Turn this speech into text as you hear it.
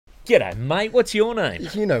G'day, mate. What's your name?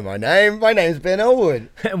 You know my name. My name's Ben Elwood.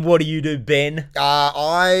 And what do you do, Ben?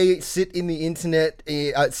 I sit in the internet,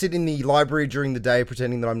 sit in the library during the day,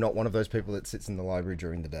 pretending that I'm not one of those people that sits in the library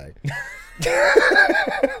during the day.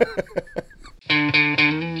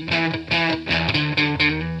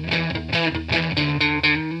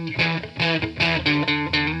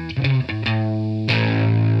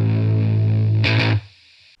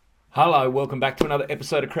 Hello, welcome back to another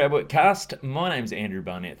episode of Crowdwork Cast. My name's Andrew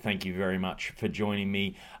Barnett. Thank you very much for joining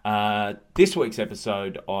me. This week's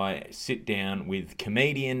episode, I sit down with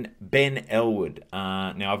comedian Ben Elwood.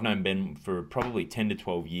 Now, I've known Ben for probably 10 to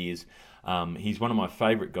 12 years. He's one of my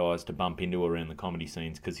favourite guys to bump into around the comedy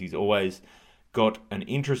scenes because he's always got an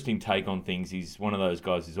interesting take on things. He's one of those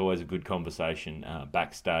guys who's always a good conversation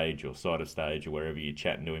backstage or side of stage or wherever you're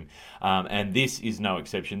chatting to him. And this is no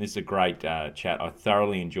exception. This is a great chat. I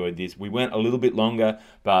thoroughly enjoyed this. We went a little bit longer,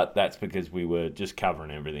 but that's because we were just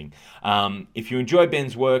covering everything. If you enjoy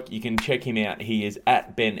Ben's work, you can check him out. He is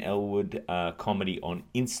at Ben Elwood Comedy on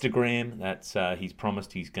Instagram. That's he's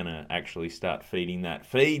promised he's going to actually start feeding that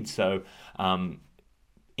feed. So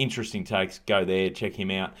interesting takes, go there, check him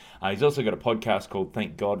out. He's also got a podcast called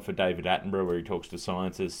Thank God for David Attenborough, where he talks to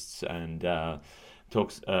scientists and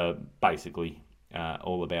talks basically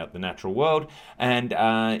all about the natural world. And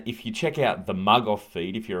if you check out the Mug Off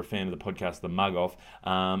feed, if you're a fan of the podcast The Mug Off,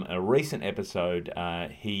 a recent episode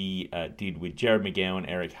he did with Jared McGowan,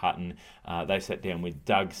 Eric Hutton. They sat down with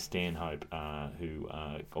Doug Stanhope, who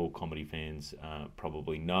all comedy fans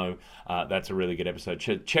probably know. That's a really good episode.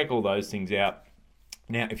 Check all those things out.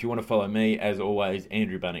 Now, if you want to follow me, as always,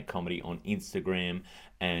 Andrew Barnett Comedy on Instagram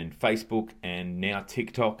and Facebook and now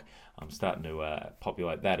TikTok. I'm starting to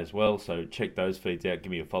populate that as well, so check those feeds out.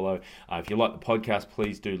 Give me a follow. If you like the podcast,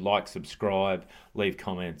 please do like, subscribe, leave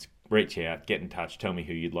comments, reach out, get in touch, tell me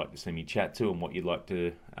who you'd like to see me chat to and what you'd like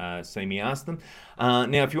to see me ask them.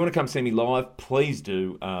 Now, if you want to come see me live, please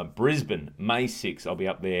do. Brisbane, May 6th, I'll be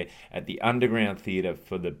up there at the Underground Theatre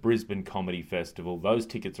for the Brisbane Comedy Festival. Those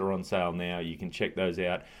tickets are on sale now. You can check those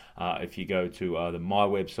out if you go to either my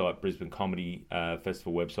website, Brisbane Comedy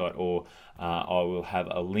Festival website, or I will have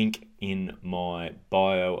a link in my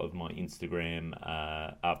bio of my Instagram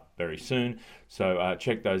up very soon. So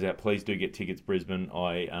check those out. Please do get tickets, Brisbane.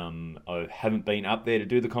 I haven't been up there to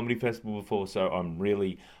do the comedy festival before, so I'm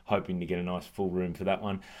really hoping to get a nice full room for that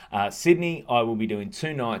one. Sydney, I will be doing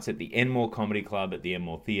 2 nights at the Enmore Comedy Club at the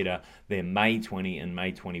Enmore Theatre. They're May 20 and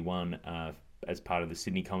May 21 as part of the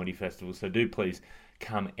Sydney Comedy Festival. So do please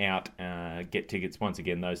come out, get tickets. Once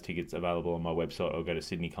again, those tickets available on my website, or go to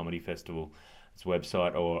Sydney Comedy Festival's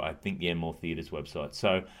website, or I think the Enmore Theatre's website.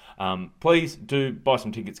 So please do buy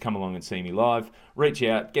some tickets, come along and see me live. Reach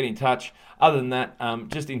out, get in touch. Other than that,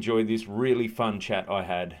 just enjoy this really fun chat I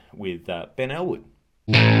had with Ben Elwood.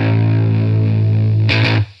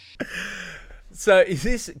 So is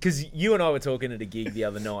this, because you and I were talking at a gig the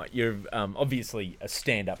other night, you're obviously a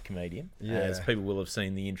stand-up comedian, as people will have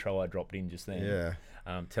seen the intro I dropped in just then. Yeah.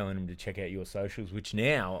 Telling them to check out your socials, which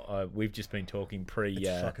now we've just been talking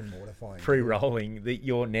fucking mortifying. Pre-rolling that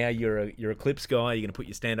you're a clips guy. You're going to put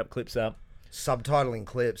your stand-up clips up, Subtitling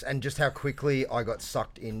clips, and just how quickly I got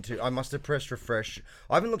sucked into. I must have pressed refresh.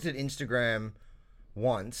 I haven't looked at Instagram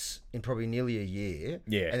once in probably nearly a year.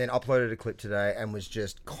 Yeah. And then uploaded a clip today and was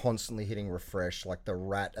just constantly hitting refresh like the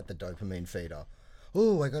rat at the dopamine feeder.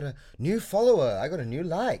 Oh, I got a new follower. I got a new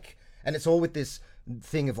like. And it's all with this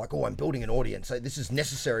thing of like, oh, I'm building an audience. So this is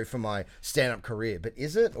necessary for my stand-up career. But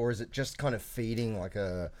is it? Or is it just kind of feeding like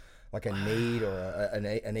a need or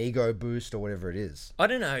an ego boost or whatever it is? I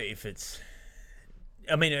don't know if it's...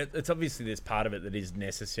 I mean, it's obviously there's part of it that is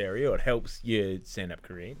necessary, or it helps your stand-up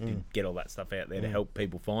career to get all that stuff out there to help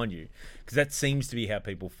people find you. Because that seems to be how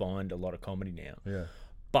people find a lot of comedy now. Yeah.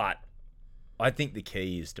 But I think the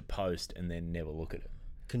key is to post and then never look at it.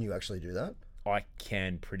 Can you actually do that? I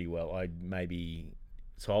can pretty well.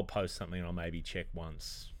 So I'll post something and I'll maybe check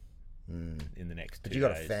once in the next 2 days. But you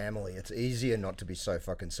got a family. It's easier not to be so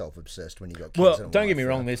fucking self-obsessed when you got kids. Well, don't get me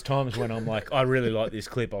wrong. There's times when I'm like, I really like this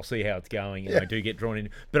clip. I'll see how it's going, and I do get drawn in.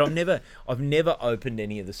 But I've never opened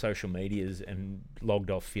any of the social medias and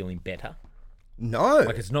logged off feeling better. No.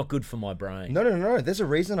 Like, it's not good for my brain. No. There's a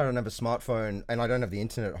reason I don't have a smartphone, and I don't have the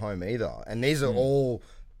internet at home either. And these are all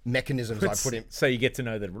mechanisms I put in. So you get to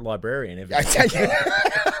know the librarian every day.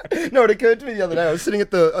 No, it occurred to me the other day. I was sitting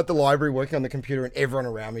at the library working on the computer, and everyone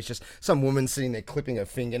around me is just some woman sitting there clipping her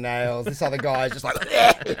fingernails. This other guy is just like,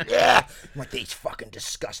 I'm like, these fucking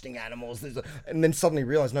disgusting animals. And then suddenly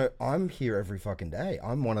realize, no, I'm here every fucking day.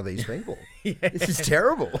 I'm one of these people. This is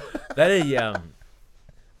terrible. That is, yeah,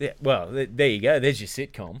 well, there you go. There's your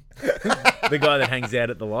sitcom. the guy that hangs out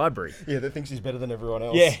at the library. Yeah, that thinks he's better than everyone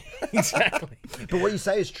else. Yeah, exactly. But what you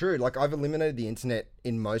say is true. Like, I've eliminated the internet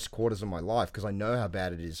in most quarters of my life because I know how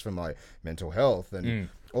bad it is for my mental health and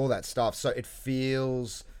all that stuff. So it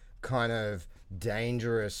feels kind of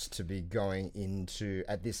dangerous to be going into,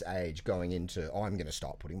 at this age, oh, I'm going to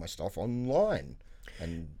start putting my stuff online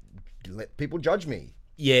and let people judge me.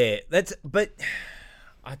 Yeah, but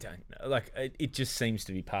I don't know. Like, it just seems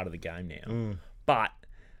to be part of the game now. But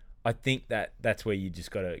I think that's where you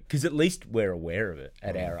just got to, because at least we're aware of it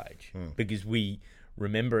at our age, because we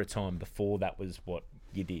remember a time before that was what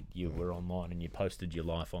you did. You were online and you posted your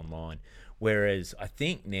life online. Whereas I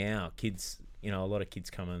think now kids, a lot of kids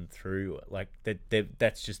coming through like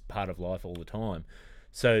that's just part of life all the time.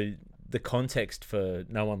 So the context for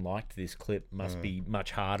no one liked this clip must be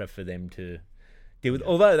much harder for them to deal with.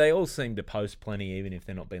 Although they all seem to post plenty, even if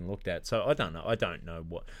they're not being looked at. So I don't know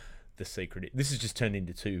what the secret is. This has just turned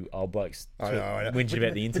into two old blokes whinging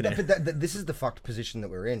about the internet. But this is the fucked position that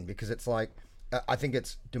we're in, because it's like, I think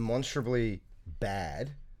it's demonstrably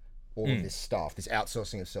bad, all of this stuff, this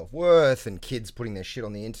outsourcing of self-worth and kids putting their shit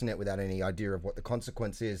on the internet without any idea of what the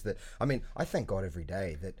consequence is. I thank God every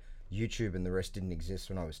day that YouTube and the rest didn't exist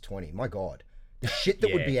when I was 20. My God. The shit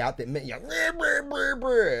that would be out there,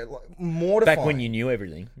 mortifying. Back when you knew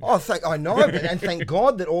everything. Oh, I know, and thank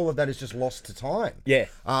God that all of that is just lost to time. Yeah.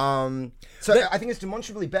 So I think it's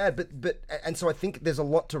demonstrably bad, and so I think there's a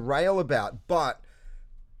lot to rail about, but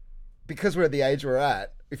because we're at the age we're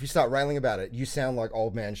at, if you start railing about it, you sound like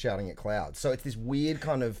old man shouting at clouds. So it's this weird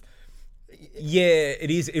kind of... Yeah, it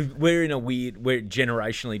is. We're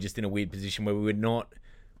generationally just in a weird position where we're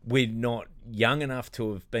not young enough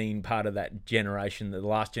to have been part of that generation, the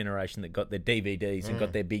last generation that got their DVDs and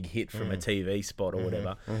got their big hit from a TV spot or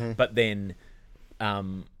whatever, but then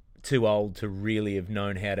too old to really have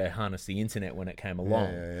known how to harness the internet when it came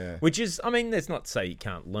along. Which is, that's not to say you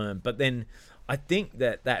can't learn, but then I think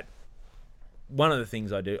that one of the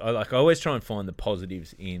things I do, I always try and find the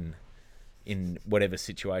positives in whatever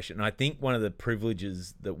situation. And I think one of the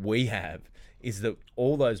privileges that we have is that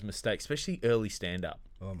all those mistakes, especially early stand-up,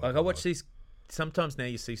 I watch these, sometimes now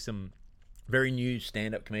you see some very new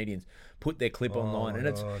stand-up comedians put their clip online, and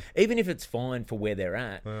it's even if it's fine for where they're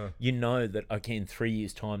at, you know that, okay, in 3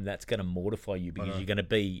 years' time, that's going to mortify you because you're going to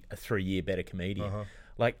be a 3-year better comedian.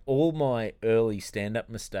 Like, all my early stand-up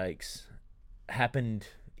mistakes happened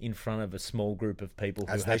in front of a small group of people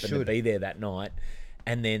who happened to be there that night.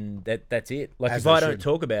 And then that's it. Like, if I don't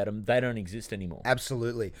talk about them, they don't exist anymore.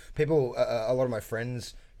 Absolutely. People, a lot of my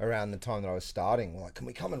friends around the time that I was starting were like, can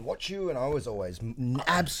we come and watch you? And I was always,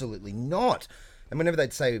 absolutely not. And whenever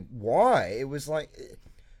they'd say why, it was like,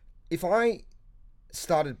 if I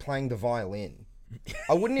started playing the violin,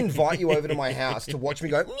 I wouldn't invite you over to my house to watch me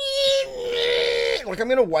go, like, I'm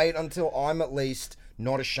going to wait until I'm at least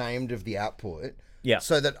not ashamed of the output. Yeah.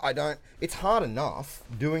 So that I don't... It's hard enough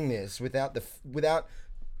doing this without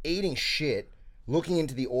eating shit, looking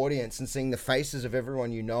into the audience and seeing the faces of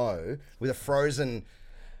everyone you know with a frozen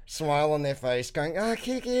smile on their face going,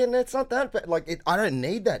 kick in, it's not that bad. Like, I don't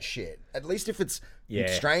need that shit. At least if it's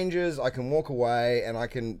strangers, I can walk away and I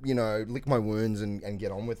can, lick my wounds and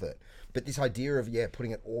get on with it. But this idea of,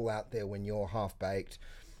 putting it all out there when you're half-baked...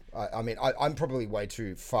 I'm probably way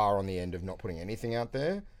too far on the end of not putting anything out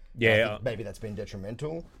there. Yeah, maybe that's been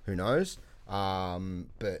detrimental. Who knows?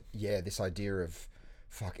 But yeah, this idea of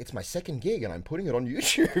it's my second gig and I'm putting it on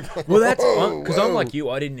YouTube. Well, that's because I'm like you.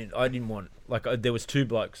 I didn't want there was two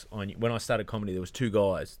blokes when I started comedy. There was two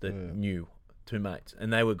guys that knew, two mates,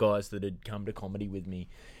 and they were guys that had come to comedy with me,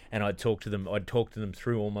 and I'd talk to them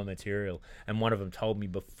through all my material, and one of them told me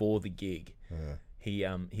before the gig.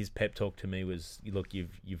 His pep talk to me was, look,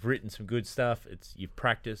 you've written some good stuff. You've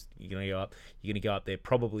practiced. You're gonna go up there.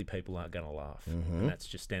 Probably people aren't gonna laugh, and that's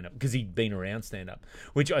just stand up, because he'd been around stand up.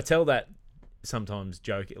 Which I tell that sometimes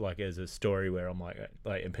joke like as a story where I'm like,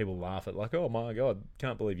 and people laugh at like, oh my God,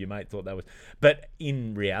 can't believe your mate thought that was. But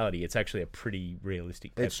in reality, it's actually a pretty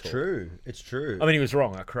realistic pep talk. It's true. I mean, he was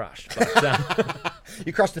wrong. I crushed. But,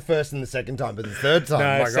 you crushed the first and the second time, but the third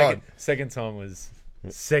time, God. Second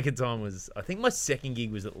time was, I think my second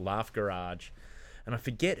gig was at Laugh Garage, and I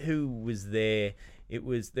forget who was there. There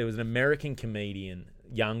was an American comedian,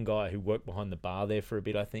 young guy who worked behind the bar there for a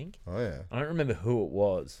bit, I think. Oh yeah. I don't remember who it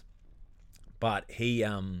was, but he,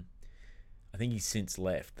 I think he's since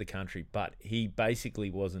left the country, but he basically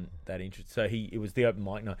wasn't that interested. So it was the open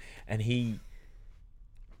mic night, and he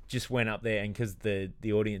just went up there, and because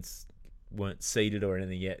the audience weren't seated or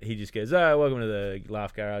anything yet. He just goes, "Oh, welcome to the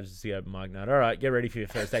Laugh Garage. It's the open mic night. All right, get ready for your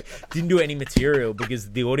first take." Didn't do any material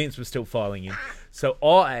because the audience was still filing in. So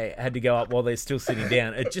I had to go up while they're still sitting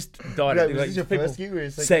down. It just died. Was this your first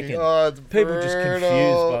gig? Second. Oh, it's People just confused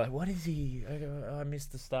brutal. by, what is he? I go, "Oh, I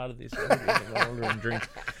missed the start of this." Ordering drinks.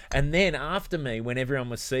 And then after me, when everyone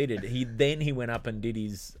was seated, he went up and did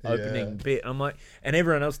his opening bit. I'm like, and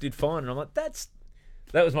everyone else did fine. And I'm like,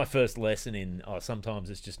 that was my first lesson in, sometimes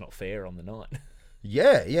it's just not fair on the night.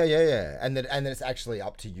 Yeah. And then it's actually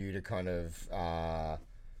up to you to kind of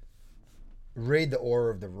read the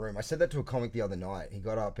aura of the room. I said that to a comic the other night. He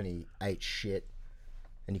got up and he ate shit,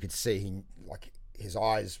 and you could see his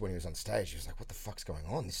eyes when he was on stage. He was like, "What the fuck's going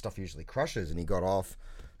on? This stuff usually crushes." And he got off,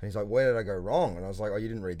 and he's like, "Where did I go wrong?" And I was like, "Oh, you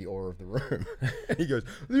didn't read the aura of the room." And he goes,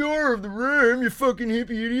 "The aura of the room, you fucking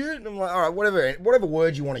hippie idiot." And I'm like, "All right, whatever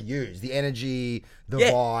word you want to use, the energy, the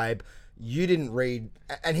vibe." You didn't read,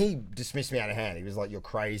 and he dismissed me out of hand. He was like, "You're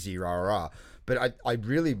crazy, rah rah." But I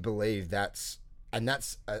really believe that's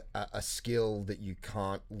a skill that you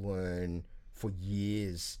can't learn for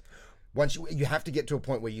years. Once you have to get to a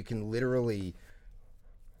point where you can literally,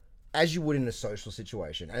 as you would in a social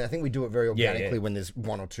situation, and I think we do it very organically when there's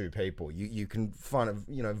one or two people. You can find a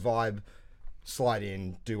vibe, slide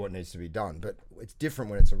in, do what needs to be done. But it's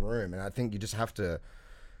different when it's a room, and I think you just have to.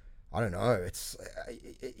 I don't know. It's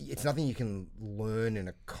nothing you can learn in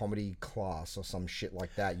a comedy class or some shit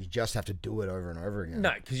like that. You just have to do it over and over again.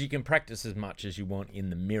 No, because you can practice as much as you want in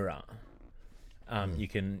the mirror. You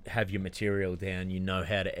can have your material down. You know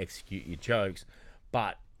how to execute your jokes.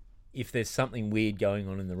 But if there's something weird going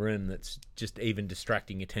on in the room that's just even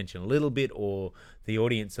distracting attention a little bit, or the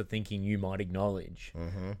audience are thinking you might acknowledge,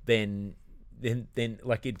 then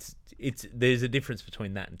like it's there's a difference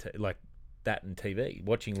between that and that and TV.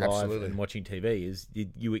 Watching live and watching TV is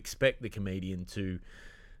you expect the comedian to.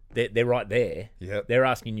 They're right there. Yep. They're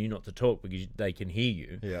asking you not to talk because they can hear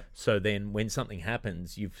you. Yep. So then when something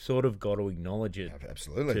happens, you've sort of got to acknowledge it.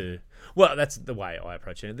 Absolutely. Well, that's the way I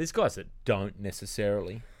approach it. There's guys that don't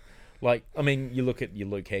necessarily. Like, I mean, you look at your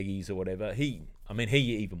Luke Heggies or whatever. He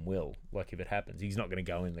even will. Like, if it happens, he's not going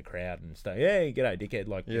to go in the crowd and say, "Hey, g'day, dickhead."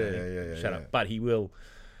 Like, shut up. But he will.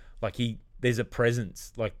 Like, there's a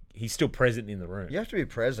presence. Like, he's still present in the room. You have to be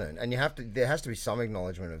present, and there has to be some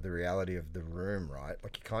acknowledgement of the reality of the room, right?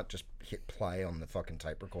 Like, you can't just hit play on the fucking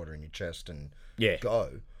tape recorder in your chest and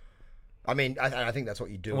go. I mean, I think that's what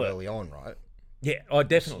you do early on, right? Yeah,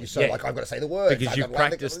 definitely. So like, I've got to say the words. Because you've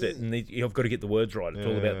practiced it, and you've got to get the words right. It's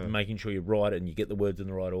all about making sure you write it and you get the words in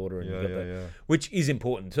the right order, and which is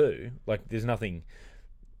important too. Like, there's nothing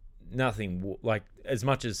like, as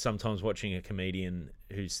much as sometimes watching a comedian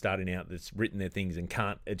who's starting out that's written their things and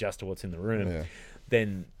can't adjust to what's in the room,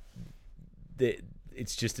 then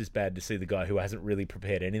it's just as bad to see the guy who hasn't really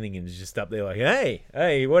prepared anything and is just up there like,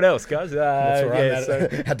 hey, what else, guys? That's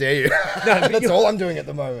right. How dare you? That's all I'm doing at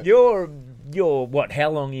the moment. You're what? How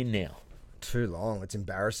long in now? Too long. It's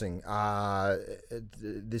embarrassing.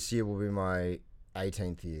 This year will be my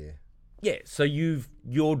 18th year. Yeah, so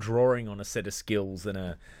you're drawing on a set of skills and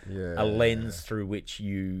a lens through which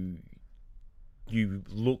you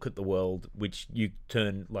look at the world, which you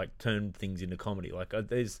turn things into comedy. Like,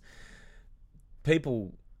 there's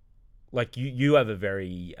people like you have a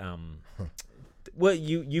very well,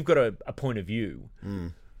 you've got a point of view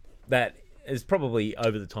that is probably,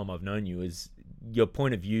 over the time I've known you, is your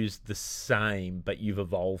point of view's the same, but you've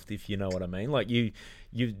evolved, if you know what I mean. Like, you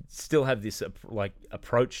still have this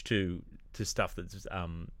approach to stuff that's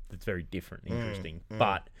very different, interesting,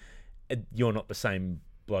 but you're not the same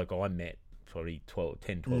bloke I met probably 12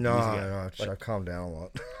 years ago. No, I calmed down a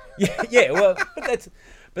lot. Well,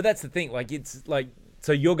 but that's the thing. Like, it's like,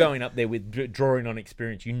 so you're going up there with drawing on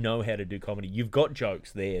experience. You know how to do comedy. You've got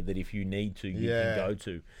jokes there that if you need to, you can go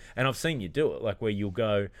to. And I've seen you do it, like where you'll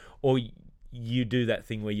go, or you do that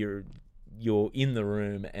thing where you're in the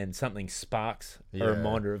room and something sparks a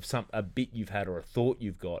reminder of a bit you've had or a thought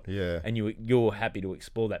you've got, and you're happy to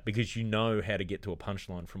explore that because you know how to get to a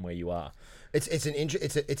punchline from where you are.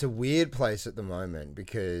 It's a weird place at the moment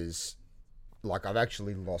because, like, I've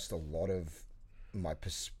actually lost a lot of my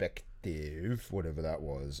perspective, whatever that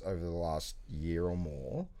was, over the last year or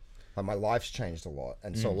more. Like, my life's changed a lot,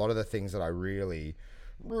 and so a lot of the things that I really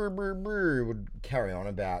would carry on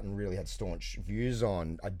about and really had staunch views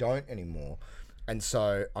on, I don't anymore. And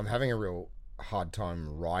so I'm having a real hard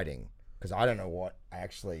time writing because I don't know what I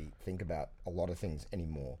actually think about a lot of things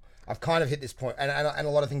anymore. I've kind of hit this point, and a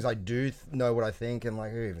lot of things I do know what I think, and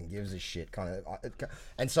like, who even gives a shit kind of.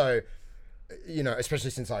 And so,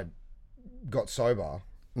 especially since I got sober,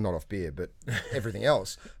 not off beer, but everything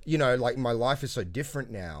else, you know, like my life is so different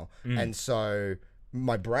now. And so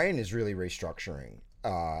my brain is really restructuring.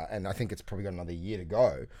 And I think it's probably got another year to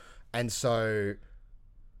go. And so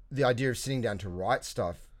the idea of sitting down to write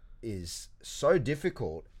stuff is so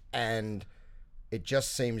difficult, and it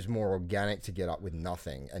just seems more organic to get up with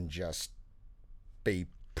nothing and just be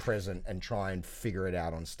present and try and figure it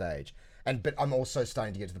out on stage. But I'm also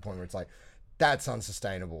starting to get to the point where it's like, that's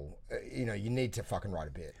unsustainable. You know, you need to fucking write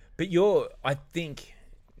a bit. But I think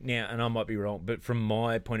now, and I might be wrong, but from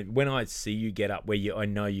my point of view, when I see you get up where I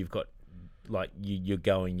know you've got, like, you're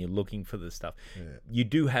looking for the stuff, you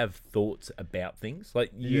do have thoughts about things.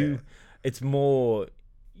 Like it's more,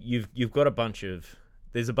 you've got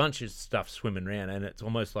there's a bunch of stuff swimming around, and it's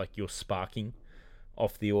almost like you're sparking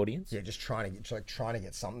off the audience. Yeah, just trying to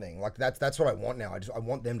get something. Like that's what I want now. I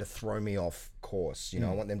want them to throw me off course. You know,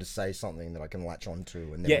 I want them to say something that I can latch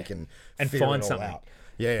onto, and then we can find something out.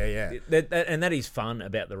 Yeah. And that is fun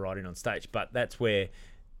about the writing on stage. But that's where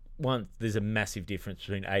there's a massive difference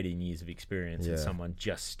between 18 years of experience and someone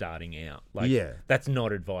just starting out. Like, that's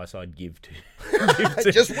not advice I'd give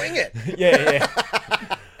to. Just wing it. Yeah.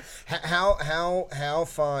 How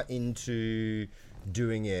far into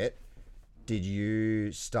doing it did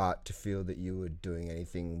you start to feel that you were doing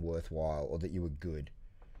anything worthwhile or that you were good?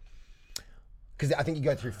 Because I think you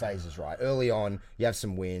go through phases, right? Early on, you have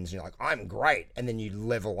some wins, and you're like, I'm great. And then you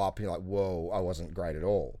level up, and you're like, whoa, I wasn't great at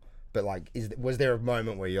all. But, like, was there a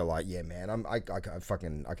moment where you're like, yeah, man, I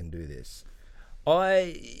can do this?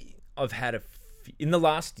 I've had in the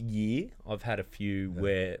last year, I've had a few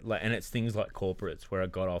where, like, and it's things like corporates where I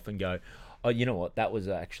got off and go, oh, you know what? That was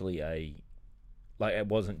actually it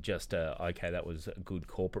wasn't just that was a good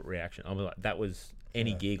corporate reaction. I'm like, that was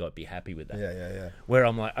any gig, I'd be happy with that. Yeah. Where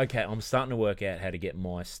I'm like, okay, I'm starting to work out how to get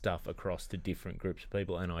my stuff across to different groups of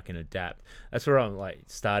people, and I can adapt. That's where I'm like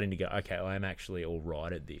starting to go, okay, I am actually all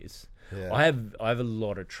right at this. Yeah. I have a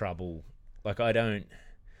lot of trouble. Like, I didn't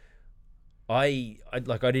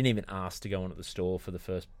even ask to go on at the store for the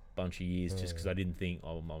first bunch of years just because I didn't think,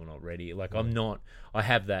 oh, I'm not ready. Like, I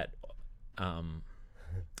have that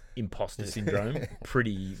imposter syndrome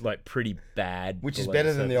pretty bad, which is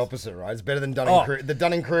better than the opposite, right? It's better than the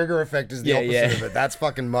Dunning-Kruger effect is the opposite of it. That's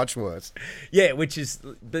fucking much worse.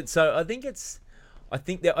 But so I think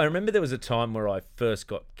that I remember there was a time where I first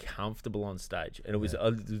got comfortable on stage, and it was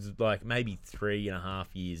like maybe 3.5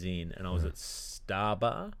 years in, and I was at Star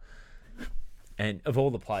Bar, and of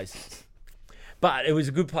all the places, but it was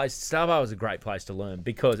a good place. Star Bar was a great place to learn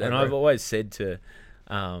because, and I've always said to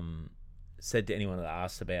anyone that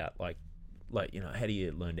asks about like you know, how do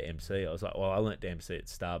you learn to MC? I was like, well, I learned to MC at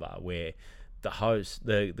Star Bar, where the host,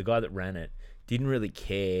 the guy that ran it, didn't really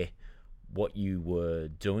care what you were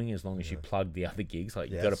doing as long as you plugged the other gigs. Like,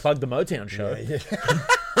 you got to plug the Motown show,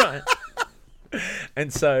 right?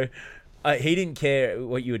 And so he didn't care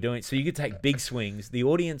what you were doing, so you could take big swings. The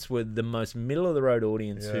audience were the most middle of the road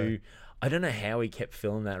audience who. I don't know how he kept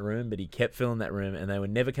filling that room, but he kept filling that room, and they were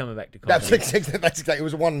never coming back to comedy. That's exactly. It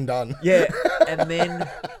was one and done. Yeah, and then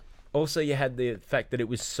also you had the fact that it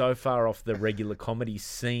was so far off the regular comedy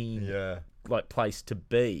scene, like place to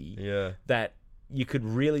be, that you could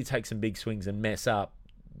really take some big swings and mess up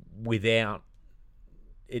without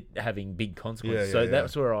it having big consequences. So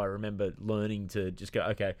that's where I remember learning to just go,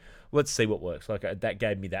 okay, let's see what works. Like, that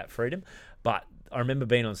gave me that freedom. But I remember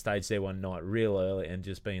being on stage there one night real early and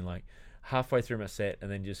just being like, halfway through my set,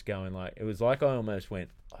 and then just going like, it was like I almost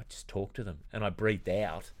went, I just talked to them, and I breathed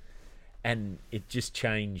out, and it just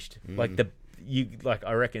changed. Like,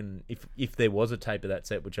 I reckon if there was a tape of that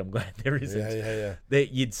set, which I'm glad there isn't,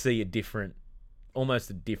 that you'd see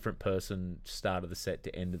almost a different person start of the set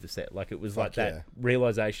to end of the set. Like, it was that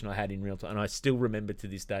realization I had in real time, and I still remember to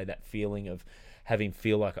this day that feeling of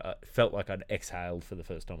felt like I'd exhaled for the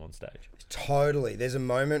first time on stage. Totally. There's a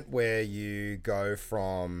moment where you go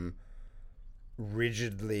from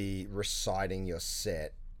rigidly reciting your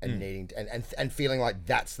set and needing to, and feeling like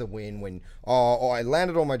that's the win when I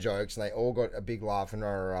landed all my jokes and they all got a big laugh and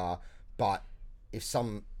but if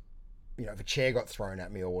if a chair got thrown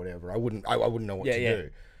at me or whatever, I wouldn't know what to do.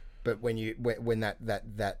 But when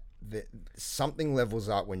that something levels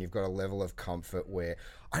up, when you've got a level of comfort where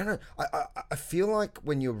I don't know, I feel like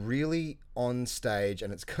when you're really on stage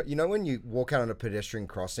and it's, you know, when you walk out on a pedestrian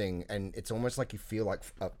crossing and it's almost like you feel like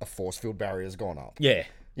a force field barrier has gone up. Yeah.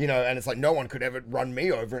 You know, and it's like no one could ever run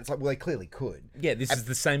me over. It's like, well, they clearly could. Yeah, this is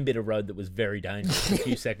the same bit of road that was very dangerous a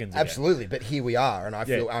few seconds ago. Absolutely, but here we are, and I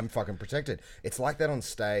feel I'm fucking protected. It's like that on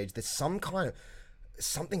stage. There's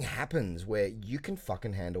something happens where you can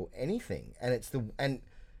fucking handle anything, and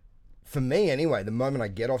for me anyway, the moment I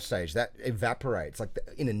get off stage, that evaporates. Like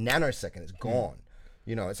in a nanosecond, it's gone.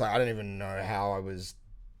 You know, it's like I don't even know how I was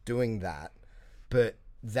doing that, but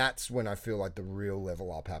that's when I feel like the real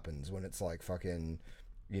level up happens, when it's like fucking,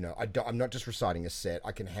 you know, I'm not just reciting a set.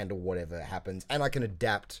 I can handle whatever happens, and I can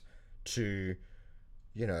adapt to,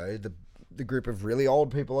 you know, the group of really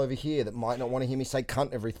old people over here that might not want to hear me say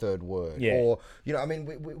cunt every third word. Yeah. Or, you know, I mean,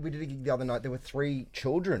 we did a gig the other night. There were 3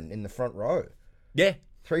 children in the front row. Yeah.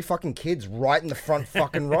 3 fucking kids right in the front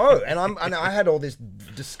fucking row. And I had all this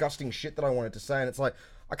disgusting shit that I wanted to say, and it's like,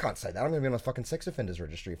 I can't say that. I'm going to be on a fucking sex offenders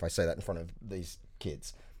registry if I say that in front of these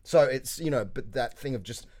kids. So it's, you know, but that thing of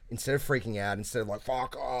just, instead of freaking out, instead of like,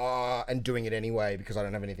 fuck, and doing it anyway because I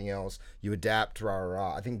don't have anything else, you adapt, rah, rah,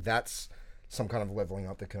 rah. I think that's some kind of leveling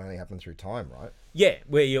up that can only happen through time, right? Yeah,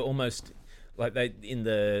 where you're almost, like they in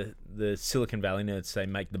the Silicon Valley nerds say,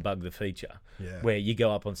 make the bug the feature. Yeah. Where you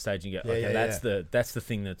go up on stage and you go, okay, that's the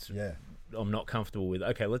thing that's Yeah. I'm not comfortable with.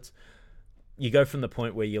 Okay, you go from the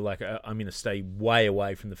point where you're like, I'm going to stay way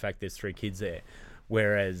away from the fact there's 3 kids there.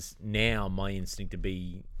 Whereas now my instinct to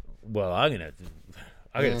be, well, I'm going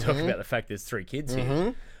to talk about the fact there's 3 kids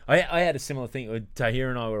here. I had a similar thing. Tahir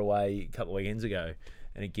and I were away a couple of weekends ago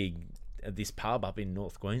at a gig at this pub up in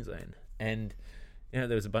North Queensland. And, you know,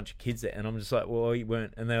 there was a bunch of kids there. And I'm just like, well, you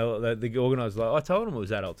weren't. And the organiser's like, I told them it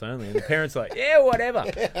was adults only. And the parents like, yeah, whatever.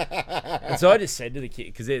 And so I just said to the kid,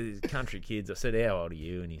 because they're country kids, I said, how old are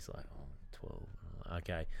you? And he's like, 12.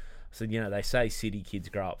 Okay. I said, you know, they say city kids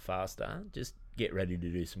grow up faster. Just get ready to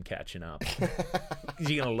do some catching up. Because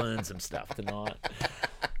you're going to learn some stuff tonight.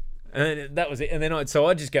 And that was it. And then I'd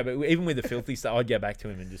just go back, even with the filthy stuff, I'd go back to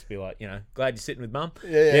him and just be like, you know, glad you're sitting with mum.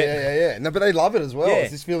 Yeah. No, but they love it as well. Yeah.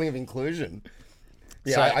 It's this feeling of inclusion.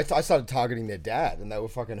 Yeah, I started targeting their dad, and they were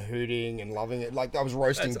fucking hooting and loving it. Like, I was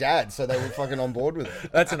roasting dad, so they were fucking on board with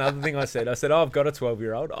it. That's another thing I said. I said, I've got a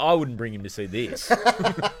 12-year-old. I wouldn't bring him to see this.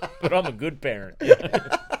 But I'm a good parent.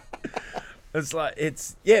 It's like,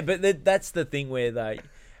 but that's the thing where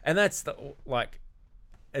and that's the, like,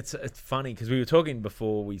 it's funny because we were talking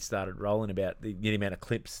before we started rolling about the amount of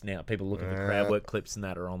clips now. People looking for crowd work clips and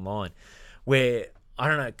that are online. Where, I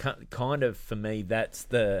don't know, kind of for me, that's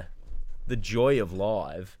the joy of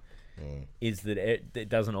live is that it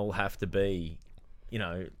doesn't all have to be, you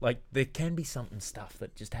know, like there can be stuff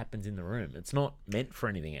that just happens in the room. It's not meant for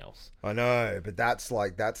anything else. I know, but that's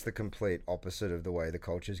the complete opposite of the way the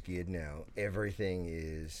culture's geared now. Everything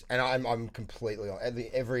is, and I'm completely on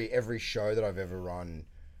every show that I've ever run.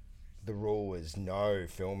 The rule is no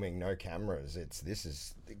filming, no cameras. This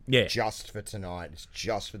is just for tonight. It's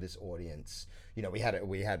just for this audience. You know, we had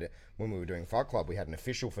when we were doing Fuck Club, we had an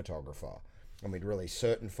official photographer, and we'd release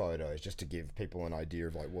certain photos just to give people an idea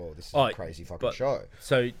of like, whoa, this is a crazy fucking show.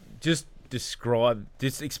 So just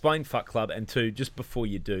explain Fuck Club, and just before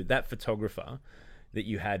you do, that photographer that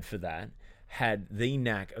you had for that had the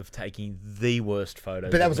knack of taking the worst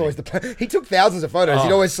photos. But that was always he took thousands of photos.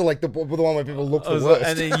 He'd always select the one where people look the worst.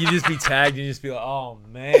 And then you just be tagged and you just be like, oh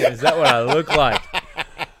man, is that what I look like?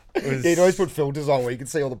 He'd always put filters on where you could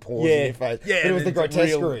see all the pores in your face. Yeah, but it was the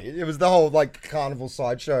grotesquerie. It was the whole like carnival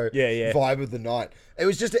sideshow vibe of the night. It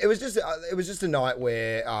was just a night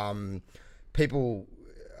where people.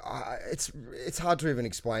 It's hard to even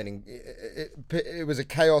explain. It was a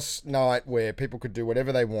chaos night where people could do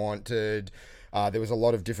whatever they wanted. There was a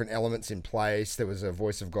lot of different elements in place. There was a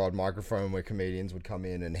voice of God microphone where comedians would come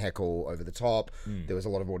in and heckle over the top. There was a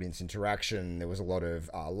lot of audience interaction. There was a lot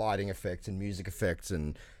of lighting effects and music effects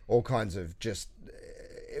and all kinds of just.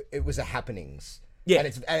 It was a happenings. Yeah,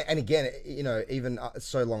 and again, you know, even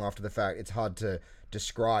so long after the fact, it's hard to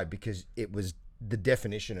describe because it was the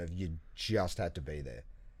definition of you just had to be there.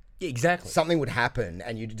 Yeah, exactly. Something would happen,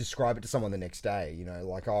 and you'd describe it to someone the next day. You know,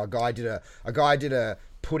 like a guy did a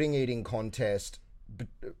pudding eating contest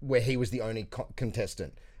where he was the only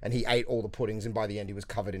contestant, and he ate all the puddings, and by the end he was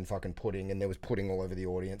covered in fucking pudding, and there was pudding all over the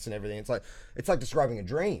audience and everything. It's like describing a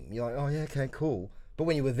dream. You're like, oh yeah, okay, cool. But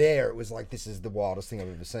when you were there, it was like, this is the wildest thing I've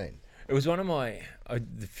ever seen. It was one of my. I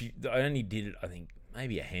only did it, I think,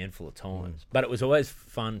 maybe a handful of times, but it was always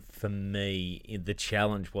fun for me. The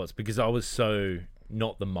challenge was because I was so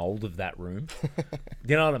not the mold of that room.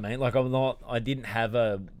 You know what I mean? Like I didn't have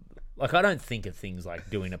I don't think of things like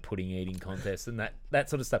doing a pudding eating contest and that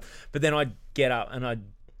sort of stuff. But then I'd get up and I'd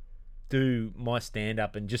do my stand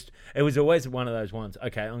up and just, it was always one of those ones,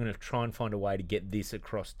 okay, I'm going to try and find a way to get this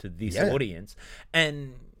across to this audience.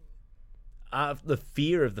 And the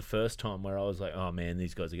fear of the first time where I was like, oh man,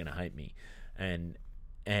 these guys are going to hate me. And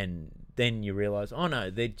then you realise, oh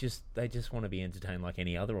no, they just want to be entertained like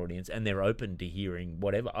any other audience, and they're open to hearing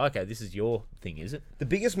whatever. Okay, this is your thing, is it? The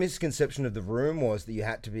biggest misconception of the room was that you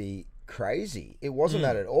had to be crazy. It wasn't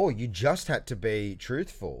that at all. You just had to be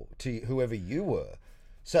truthful to whoever you were.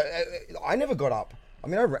 So I never got up. I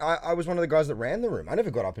mean, I was one of the guys that ran the room. I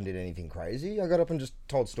never got up and did anything crazy. I got up and just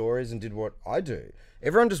told stories and did what I do.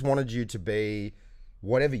 Everyone just wanted you to be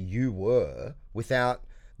whatever you were without...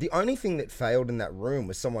 The only thing that failed in that room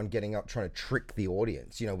was someone getting up trying to trick the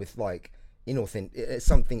audience, you know, with like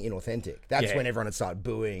something inauthentic. That's when everyone would start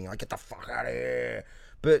booing, like, get the fuck out of here.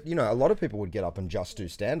 But, you know, a lot of people would get up and just do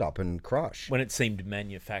stand-up and crush. When it seemed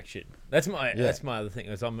manufactured. That's my other thing,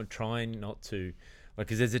 is I'm trying not to... Like,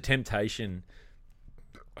 because there's a temptation,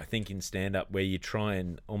 I think, in stand-up where you try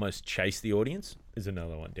and almost chase the audience. There's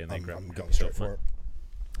another one down there. I'm going straight for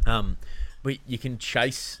it. But you can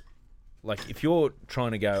chase... Like, if you're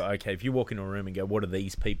trying to go, okay, if you walk into a room and go, what do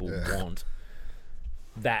these people want?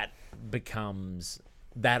 That becomes...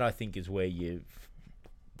 That, I think, is where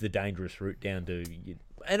the dangerous route down to...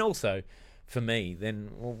 And also, for me,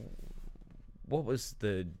 then, well, what was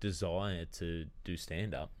the desire to do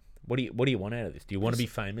stand-up? What do you want out of this? Do you want to be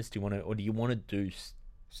famous? Do you want to do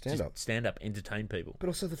stand-up, entertain people? But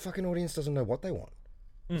also, the fucking audience doesn't know what they want.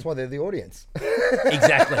 That's why they're the audience.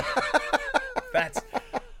 Exactly.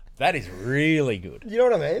 That is really good. You know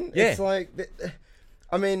what I mean? Yeah. It's like,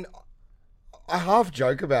 I mean, I half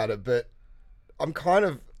joke about it, but I'm kind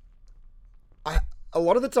of, a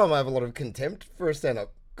lot of the time I have a lot of contempt for a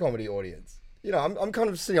stand-up comedy audience. You know, I'm kind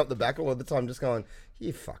of sitting up the back all of the time just going,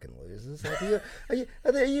 you fucking losers. Like,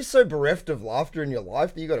 are you so bereft of laughter in your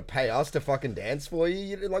life that you got to pay us to fucking dance for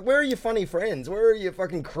you? Like, where are your funny friends? Where are your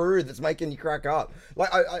fucking crew that's making you crack up?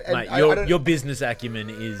 Like, Mate, your business acumen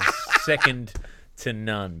is second to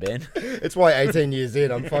none, Ben. It's why 18 years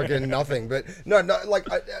in, I'm fucking nothing. But no, like,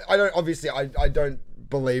 I don't, obviously, I don't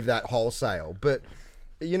believe that wholesale. But,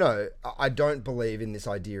 you know, I don't believe in this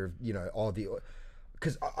idea of, you know,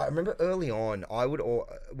 because I remember early on,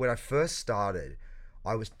 when I first started,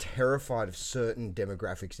 I was terrified of certain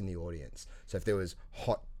demographics in the audience. So if there was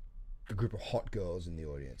a group of hot girls in the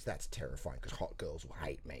audience, that's terrifying because hot girls will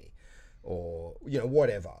hate me. Or, you know,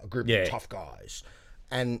 whatever, a group of tough guys.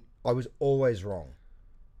 And I was always wrong.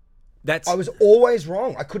 I was always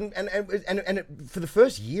wrong. I couldn't, and for the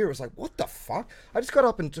first year, it was like, what the fuck? I just got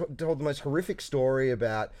up and told the most horrific story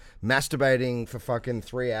about masturbating for fucking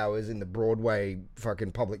 3 hours in the Broadway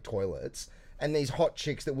fucking public toilets, and these hot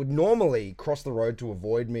chicks that would normally cross the road to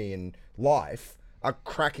avoid me in life are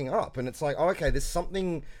cracking up, and it's like, oh, okay, there's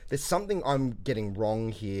something I'm getting wrong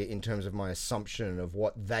here in terms of my assumption of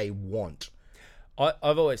what they want.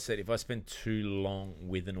 I've always said if I spend too long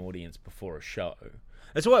with an audience before a show,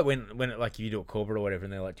 that's why when like you do a corporate or whatever,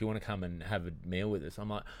 and they're like, "Do you want to come and have a meal with us?" I'm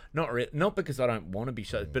like, not because I don't want to be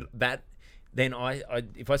shows, but that then I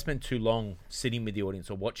if I spend too long sitting with the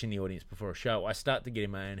audience or watching the audience before a show, I start to get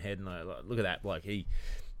in my own head and I like, look at that, like he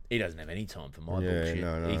doesn't have any time for my bullshit.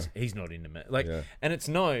 No. He's not into me, like, and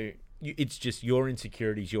it's just your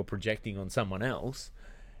insecurities you're projecting on someone else.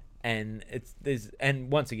 And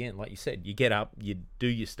and once again, like you said, you get up, you do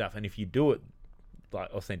your stuff, and if you do it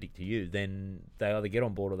like authentic to you, then they either get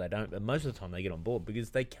on board or they don't. But most of the time, they get on board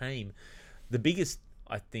because they came. The biggest,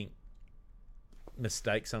 I think,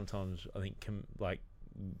 mistake sometimes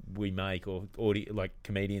we make or like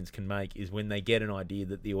comedians can make is when they get an idea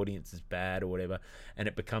that the audience is bad or whatever, and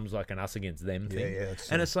it becomes like an us against them thing.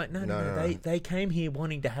 And it's like no. They came here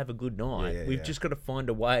wanting to have a good night. We've just got to find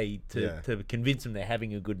a way to convince them they're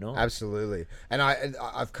having a good night. Absolutely. And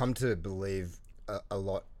I've come to believe a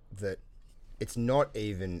lot that it's not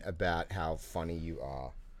even about how funny you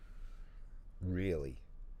are, really.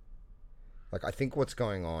 Like, I think what's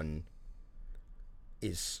going on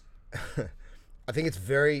is I think it's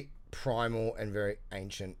very primal and very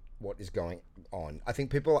ancient what is going on. I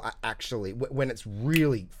think people are actually, when it's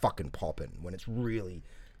really fucking popping, when it's really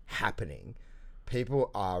happening,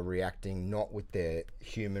 people are reacting not with their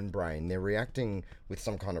human brain. They're reacting with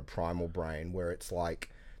some kind of primal brain where it's like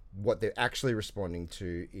what they're actually responding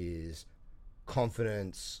to is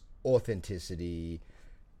confidence, authenticity,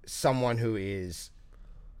 someone who is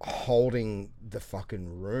holding the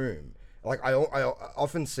fucking room. Like I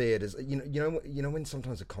often see it as you know when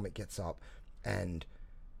sometimes a comic gets up and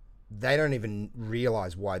they don't even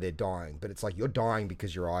realize why they're dying, but it's like you're dying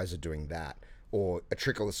because your eyes are doing that, or a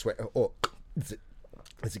trickle of sweat, or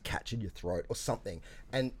there's a catch in your throat or something.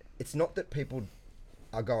 And it's not that people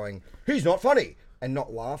are going, he's not funny, and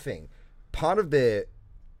not laughing. Part of their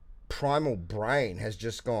primal brain has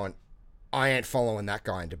just gone, I ain't following that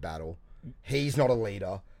guy into battle. He's not a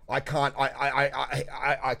leader. I cannot.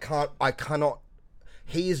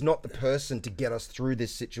 He is not the person to get us through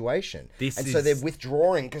this situation. So they're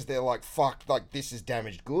withdrawing because they're like, fuck, like this is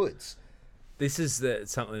damaged goods. This is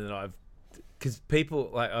something that I've because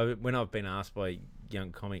people like when I've been asked by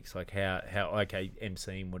young comics like how okay,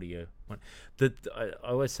 MCing, what do you want? I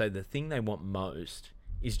always say the thing they want most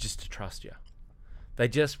is just to trust you. They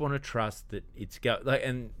just want to trust that it's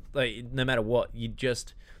no matter what, you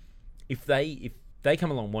just if they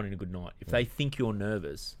come along wanting a good night, if they think you're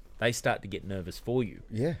nervous, they start to get nervous for you.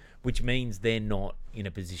 Yeah. Which means they're not in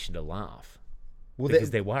a position to laugh. Well,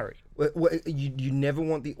 because they're worried. You never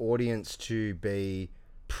want the audience to be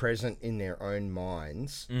present in their own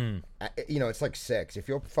minds. It's like sex. If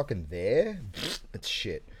you're fucking there, it's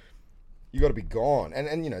shit. You got to be gone. And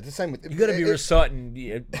it's the same with... You got to be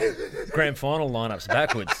reciting grand final lineups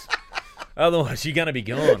backwards. Otherwise, you're going to be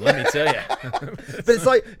gone, let me tell you. But it's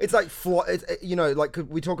like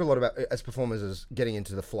we talk a lot about as performers as getting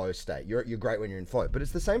into the flow state. You're great when you're in flow, but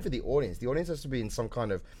it's the same for the audience. The audience has to be in some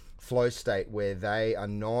kind of flow state where they are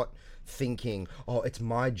not thinking, oh, it's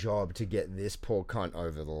my job to get this poor cunt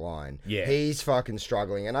over the line. Yeah. He's fucking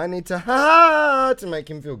struggling and I need to make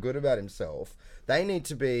him feel good about himself. They need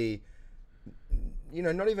to be...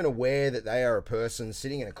 not even aware that they are a person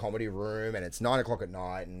sitting in a comedy room and it's 9:00 at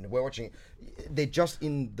night and we're watching. They're just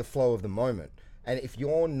in the flow of the moment. And if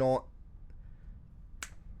you're not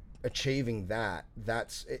achieving that,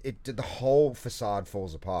 that's it. The whole facade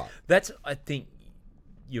falls apart. I think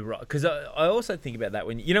you're right. Because I also think about that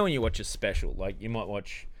when you watch a special, like you might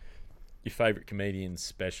watch your favorite comedian's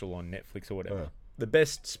special on Netflix or whatever. The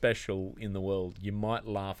best special in the world, you might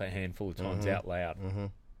laugh a handful of times out loud.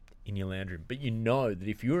 In your lounge room, but you know that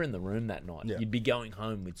if you were in the room that night, you'd be going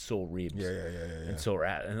home with sore ribs and sore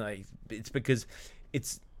out, and it's because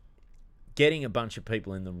it's getting a bunch of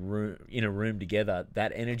people in a room together.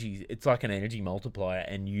 That energy, it's like an energy multiplier,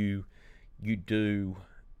 and you do,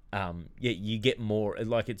 you get more.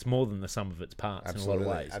 Like it's more than the sum of its parts in a lot of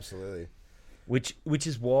ways. Absolutely. Which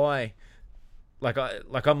is why,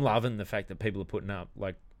 I'm loving the fact that people are putting up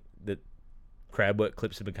that. Crowd work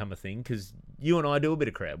clips have become a thing because you and I do a bit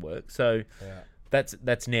of crowd work, so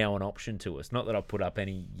that's now an option to us. Not that I've put up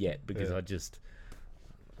any yet because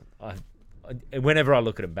I whenever I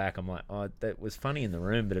look at it back, I'm like, oh, that was funny in the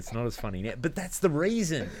room, but it's not as funny now. But that's the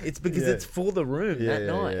reason. It's because it's for the room that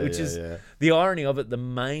night, which is the irony of it. The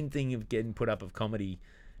main thing of getting put up of comedy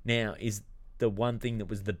now is the one thing that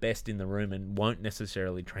was the best in the room and won't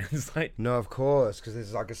necessarily translate. No, of course, because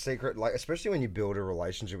there's like a secret, especially when you build a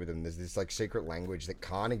relationship with them, there's this secret language that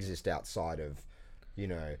can't exist outside of,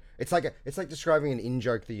 it's like describing an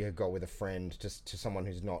in-joke that you got with a friend to someone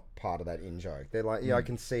who's not part of that in-joke. They're like, I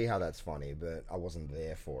can see how that's funny, but I wasn't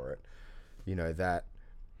there for it. That.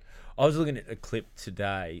 I was looking at a clip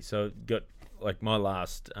today, so got my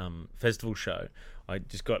last festival show. I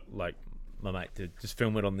just got my mate to just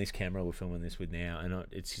film it on this camera we're filming this with now, and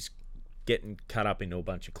it's just getting cut up into a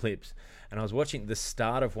bunch of clips. And I was watching the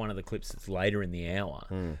start of one of the clips that's later in the hour.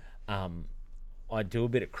 I do a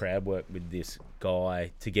bit of crowd work with this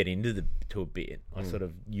guy to get into a bit. I sort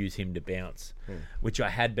of use him to bounce, which I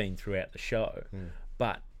had been throughout the show.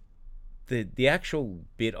 But the actual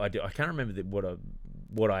bit I do, I can't remember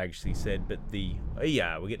what I actually said, but we're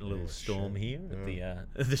getting a little storm here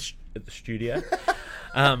at the studio.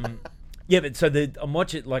 Yeah, but so I'm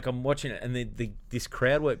watching it, and this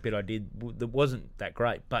crowd work bit I did that wasn't that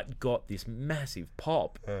great, but got this massive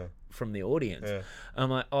pop from the audience. I'm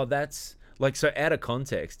like, oh, that's so out of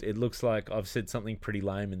context, it looks like I've said something pretty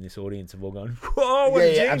lame, and this audience have all gone, whoa, what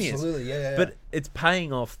a genius! Absolutely, yeah. But it's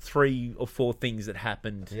paying off 3 or 4 things that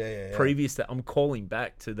happened previous. That I'm calling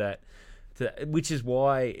back to that, which is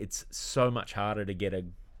why it's so much harder to get a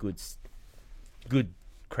good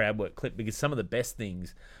crowd work clip, because some of the best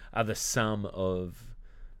things are the sum of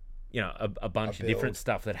a bunch of different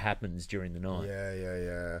stuff that happens during the night.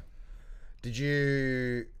 Yeah. Did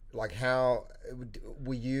you how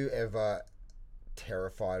were you ever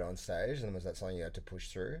terrified on stage, and was that something you had to push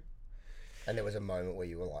through, and there was a moment where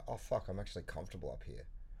you were like, oh fuck, I'm actually comfortable up here?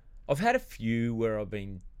 I've had a few where I've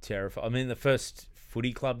been terrified. I mean, the first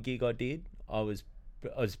footy club gig I did, I was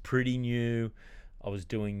pretty new. I was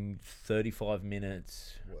doing 35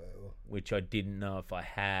 minutes, which I didn't know if I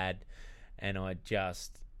had. And I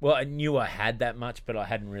knew I had that much, but I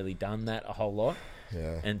hadn't really done that a whole lot.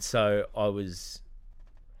 Yeah. And so I was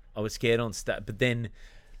scared on stage. But then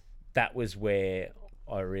that was where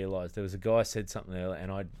I realised there was a guy said something earlier,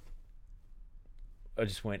 and I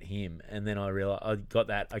just went him. And then I realised I got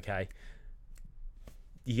that, okay,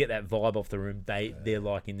 you get that vibe off the room. They're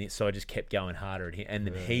liking this, so I just kept going harder at him, and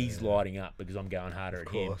then he's lighting up because I'm going harder at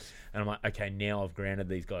him. And I'm like, okay, now I've grounded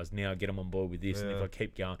these guys. Now I get them on board with this, and if I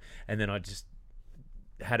keep going, and then I just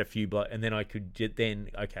had a few and then I could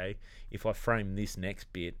okay, if I frame this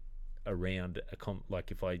next bit around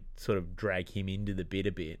like if I sort of drag him into the bit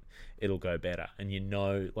a bit, it'll go better. And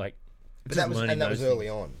like, but that was early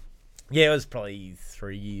on. Yeah, it was probably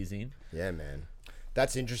 3 years in. Yeah, man.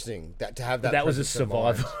 That's interesting. To have that. That was a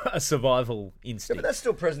survival Yeah, instinct. but that's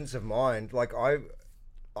still presence of mind. Like I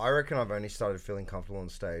reckon I've only started feeling comfortable on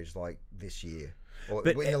stage like this year, or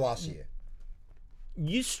in the last year.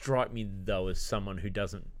 You strike me though as someone who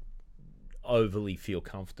doesn't overly feel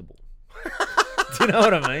comfortable. Do you know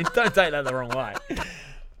what I mean? Don't take that the wrong way.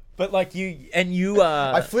 But like you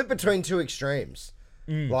are. I flip between two extremes.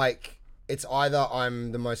 Like it's either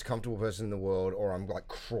I'm the most comfortable person in the world, or I'm like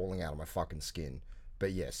crawling out of my fucking skin.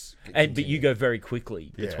 But yes, but you go very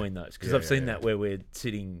quickly between those, because I've seen yeah. that where we're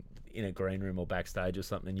sitting in a green room or backstage or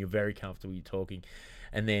something. You're very comfortable. You're talking,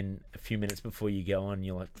 and then a few minutes before you go on,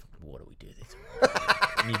 you're like, "What do we do this?"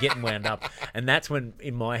 And you're getting wound up, and that's when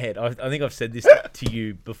in my head, I think I've said this to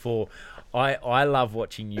you before. I love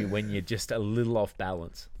watching you when you're just a little off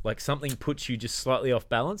balance. Like something puts you just slightly off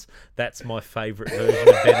balance. That's my favourite version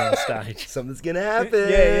of Ben on stage. Something's gonna happen.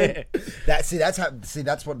 Yeah. That's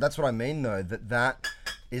what I mean though. That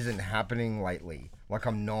isn't happening lately. Like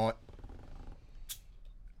I'm not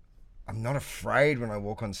afraid when I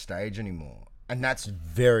walk on stage anymore, and that's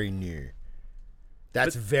very new.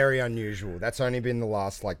 That's very unusual. That's only been the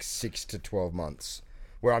last like 6 to 12 months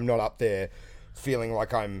where I'm not up there feeling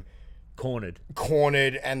like I'm cornered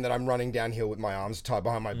and that I'm running downhill with my arms tied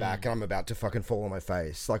behind my back and I'm about to fucking fall on my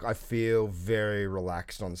face. Like I feel very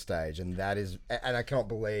relaxed on stage, and I cannot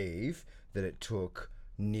believe that it took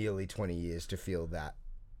nearly 20 years to feel that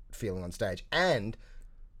feeling on stage. And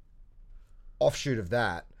offshoot of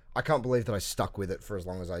that, I can't believe that I stuck with it for as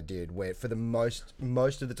long as I did, where for the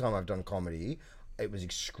most of the time I've done comedy, it was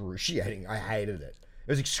excruciating. I hated it.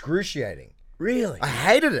 It was excruciating. Really? I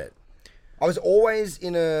hated it. I was always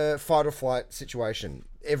in a fight or flight situation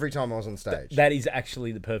every time I was on stage. That is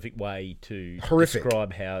actually the perfect way to Horrific.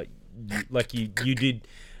 describe how, you did,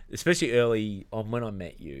 especially early on when I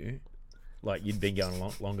met you. Like you'd been going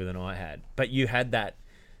longer than I had, but you had that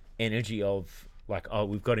energy of like, oh,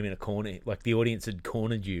 we've got him in a corner. Like the audience had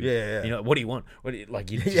cornered you. Yeah. You know, what do you want? I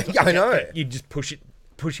know. You just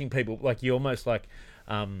pushing people. Like you almost like,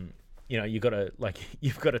 you've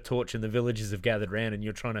got a torch and the villagers have gathered around and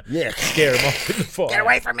you're trying to scare them off with the fire. Get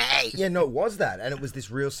away from me! Yeah, no, it was that. And it was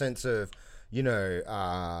this real sense of,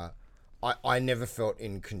 I never felt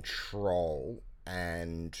in control,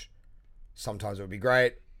 and sometimes it would be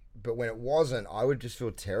great, but when it wasn't, I would just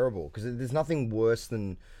feel terrible, because there's nothing worse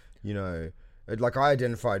than, like I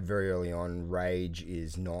identified very early on, rage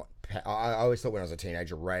is not, I always thought when I was a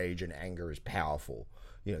teenager, rage and anger is powerful.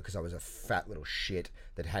 Because I was a fat little shit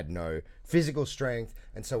that had no physical strength.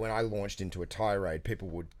 And so when I launched into a tirade, people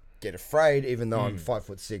would get afraid, even though I'm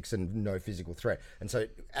 5'6" and no physical threat. And so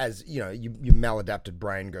as, your maladapted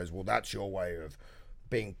brain goes, well, that's your way of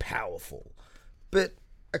being powerful. But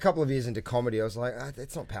a couple of years into comedy, I was like,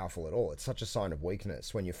 it's not powerful at all. It's such a sign of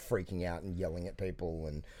weakness when you're freaking out and yelling at people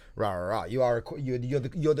and rah, rah, rah. You're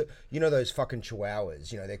the those fucking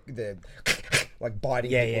chihuahuas, they're like biting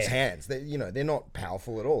people's hands. They're not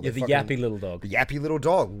powerful at all. You're the yappy little dog. The yappy little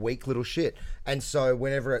dog, weak little shit. And so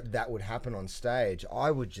whenever that would happen on stage, I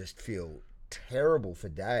would just feel terrible for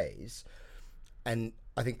days. And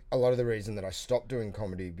I think a lot of the reason that I stopped doing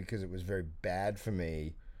comedy because it was very bad for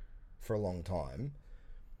me for a long time.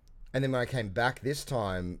 And then when I came back this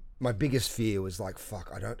time, my biggest fear was like, fuck,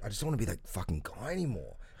 I just don't want to be that fucking guy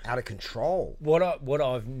anymore. Out of control. What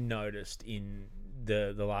I've noticed in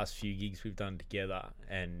the last few gigs we've done together,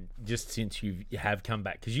 and just since you have come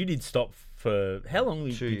back, because you did stop for how long?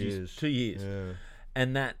 2 years. 2 years. Yeah.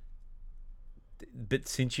 And but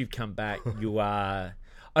since you've come back, you are,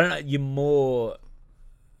 I don't know, you're more,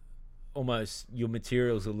 almost, your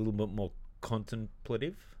material's a little bit more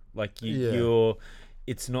contemplative. Like you're,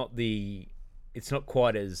 it's not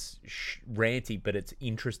quite as ranty, but it's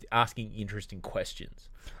asking interesting questions.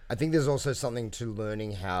 I think there's also something to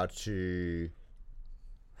learning how to...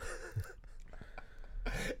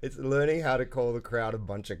 It's learning how to call the crowd a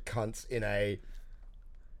bunch of cunts in a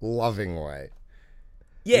loving way.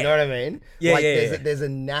 Yeah. You know what I mean? Yeah, There's a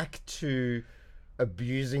knack to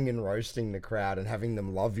abusing and roasting the crowd and having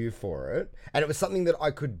them love you for it. And it was something that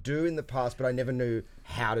I could do in the past, but I never knew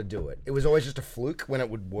how to do it. It was always just a fluke when it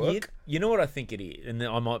would work. You know what I think it is, and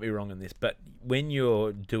I might be wrong on this, but when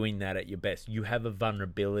you're doing that at your best, you have a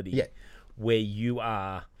vulnerability where you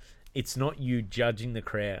are, it's not you judging the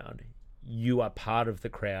crowd, you are part of the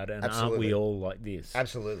crowd, and Absolutely. aren't we all like this?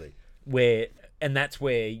 Absolutely. And that's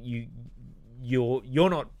where you're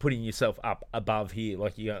not putting yourself up above here,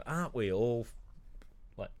 like you go, aren't we all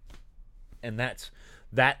like, and that's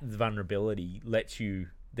that vulnerability lets you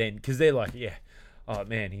then, because they're like, yeah, oh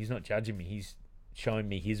man, he's not judging me, he's showing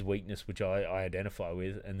me his weakness, which I identify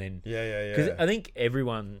with, and then because I think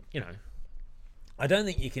everyone, I don't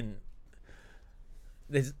think you can.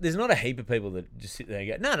 There's not a heap of people that just sit there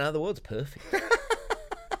and go, no, the world's perfect. Do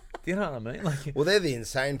you know what I mean? Like, well, they're the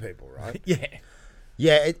insane people, right? yeah.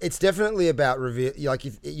 Yeah, it's definitely about reveal. Like,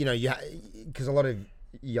 if because a lot of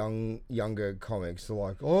younger comics are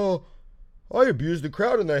like, oh, I abused the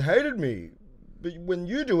crowd and they hated me. But when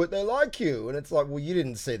you do it, they like you. And it's like, well, you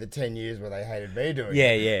didn't see the 10 years where they hated me doing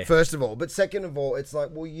it. Yeah. First of all. But second of all, it's like,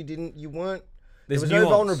 well, you weren't, there was nuance. no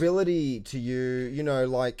vulnerability to you,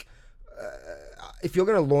 if you're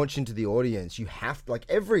going to launch into the audience, you have to, like,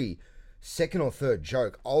 every second or third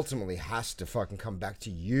joke ultimately has to fucking come back to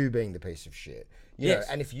you being the piece of shit. You know,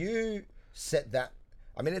 and if you set that,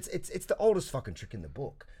 I mean, it's the oldest fucking trick in the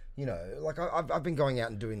book. Like I've been going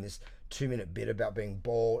out and doing this 2-minute bit about being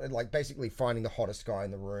bald and like basically finding the hottest guy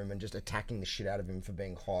in the room and just attacking the shit out of him for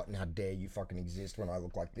being hot and how dare you fucking exist when I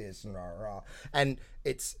look like this and rah rah. And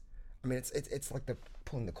it's like the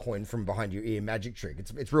pulling the coin from behind your ear magic trick.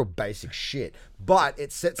 It's real basic shit, but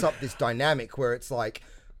it sets up this dynamic where it's like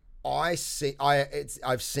I've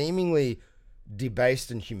seemingly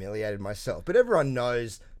debased and humiliated myself, but everyone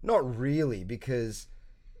knows not really, because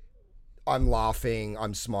I'm laughing,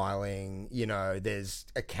 I'm smiling, there's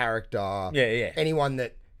a character. Yeah. Anyone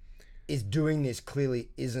that is doing this clearly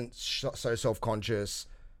isn't so self-conscious,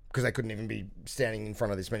 because they couldn't even be standing in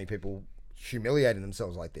front of this many people humiliating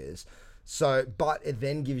themselves like this. So, but it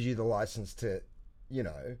then gives you the license to,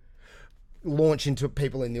 launch into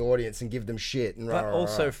people in the audience and give them shit. And but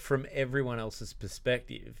also from everyone else's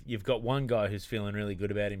perspective, you've got one guy who's feeling really good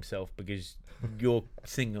about himself because you're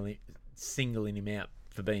singling him out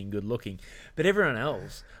for being good looking, but everyone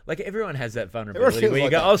else, like everyone has that vulnerability where you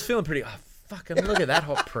go, I was feeling pretty. Oh fuck! I mean, look at that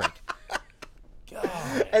hot prick.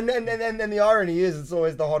 God. And then the irony is, it's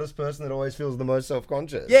always the hottest person that always feels the most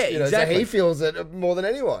self-conscious. Yeah, exactly. So he feels it more than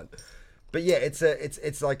anyone. But yeah, it's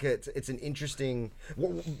an interesting.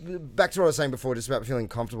 Back to what I was saying before, just about feeling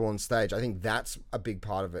comfortable on stage. I think that's a big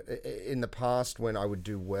part of it. In the past, when I would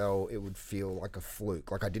do well, it would feel like a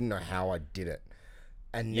fluke, like I didn't know how I did it.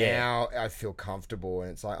 And now I feel comfortable,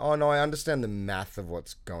 and it's like, oh no, I understand the math of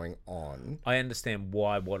what's going on. I understand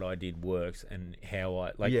why what I did works and how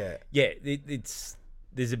I like. Yeah.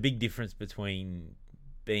 There's a big difference between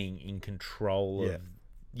being in control of.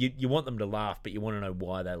 You want them to laugh, but you want to know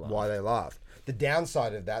why they laugh. Why they laughed. The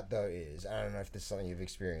downside of that, though, is, I don't know if this is something you've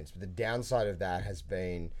experienced, but the downside of that has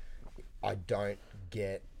been I don't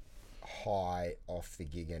get high off the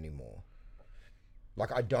gig anymore.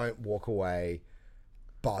 Like, I don't walk away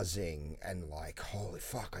buzzing and like, holy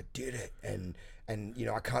fuck, I did it. And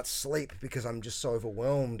I can't sleep because I'm just so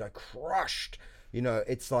overwhelmed. I crushed.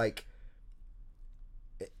 It's like,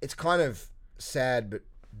 it's kind of sad, but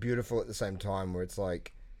beautiful at the same time, where it's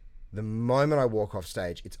like, the moment I walk off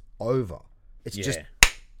stage, it's over. It's just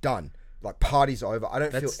done. Like, party's over. I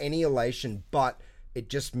don't feel any elation, but it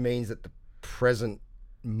just means that the present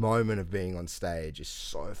moment of being on stage is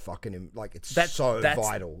so fucking, like, it's so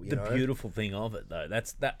vital. The beautiful thing of it, though.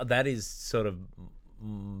 That is sort of,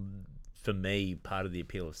 for me, part of the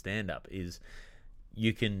appeal of stand-up is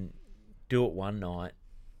you can do it one night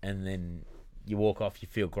and then you walk off, you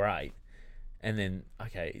feel great. And then,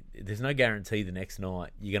 okay, there's no guarantee the next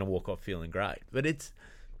night you're going to walk off feeling great. But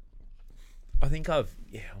I think I'm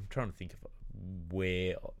trying to think of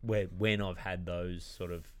when I've had those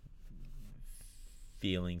sort of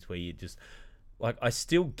feelings where you just, like, I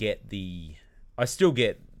still get,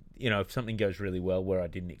 if something goes really well where I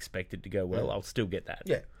didn't expect it to go well, I'll still get that.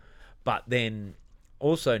 Yeah. But then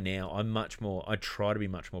also now I try to be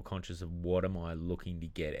much more conscious of what am I looking to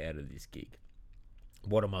get out of this gig.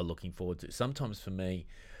 What am I looking forward to? Sometimes for me,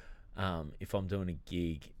 if I'm doing a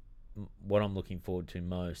gig, what I'm looking forward to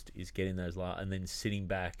most is getting those and then sitting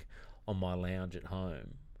back on my lounge at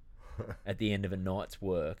home at the end of a night's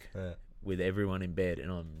work with everyone in bed,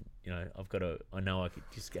 and I know I could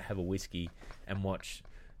just have a whiskey and watch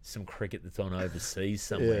some cricket that's on overseas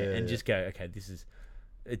somewhere, and just go, okay,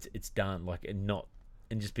 it's done, like, and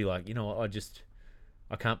just be like,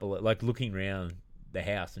 I can't believe, like, looking around the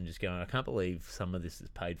house and just going, I can't believe some of this is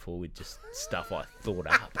paid for with just stuff I thought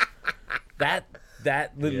up. That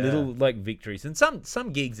little like victories, and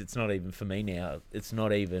some gigs it's not even for me now. It's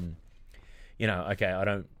not even,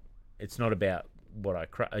 okay, it's not about what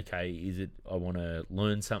is it I want to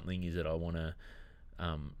learn something? Is it I want to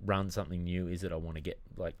run something new? Is it I want to get,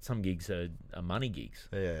 like, some gigs are money gigs?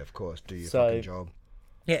 Yeah, of course. Do your fucking job.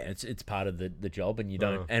 Yeah, it's part of the job, and you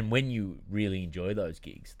don't. And when you really enjoy those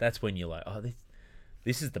gigs, that's when you're like, oh,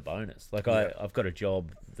 this is the bonus. Like I've got a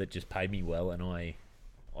job that just paid me well, and I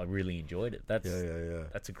really enjoyed it. That's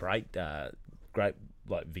that's a great great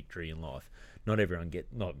like victory in life. Not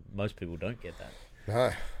most people don't get that.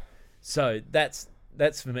 No. So that's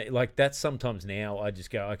for me. Like that's sometimes now I just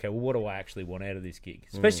go, okay, well, what do I actually want out of this gig?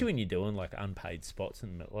 Especially when you're doing like unpaid spots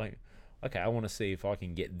and like, okay, I want to see if I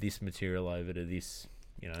can get this material over to this.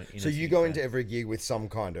 So you go into every gig with some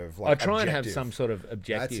kind of like I try objective. and have some sort of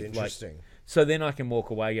objective. That's interesting. So then I can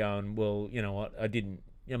walk away going, well, you know what, I didn't.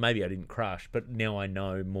 Maybe I didn't crush, but now I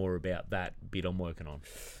know more about that bit I'm working on.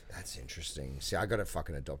 That's interesting. See, I got to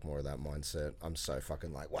fucking adopt more of that mindset. I'm so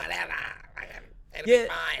fucking like, whatever. It'll be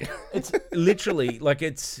fine. It's literally like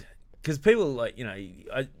it's because people like,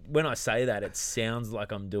 when I say that, it sounds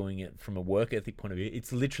like I'm doing it from a work ethic point of view.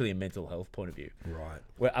 It's literally a mental health point of view. Right.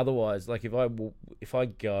 Where otherwise, like if I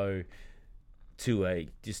go to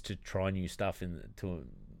just to try new stuff in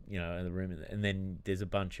the room, and then there's a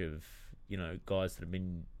bunch of guys that have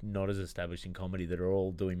been not as established in comedy that are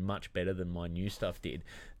all doing much better than my new stuff did,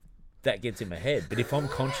 that gets in my head. But if I'm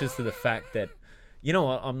conscious of the fact that,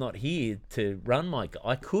 I'm not here to run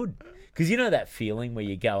I could. Because that feeling where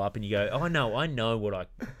you go up and you go, oh, no, I know what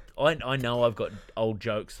I know I've got old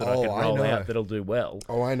jokes that I can roll out that'll do well.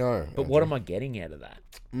 Oh, I know. But what am I getting out of that?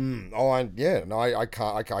 I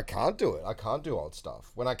can't do it. I can't do old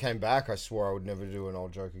stuff. When I came back, I swore I would never do an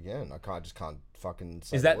old joke again. I just can't fucking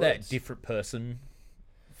say Is that the words. that different person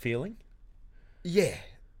feeling? Yeah.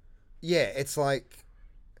 Yeah, it's like,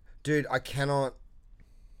 dude, I cannot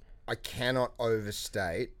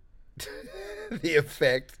overstate the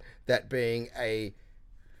effect that being a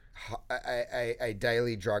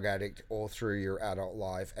daily drug addict all through your adult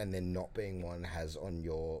life and then not being one has on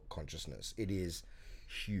your consciousness. It is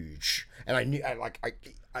huge. And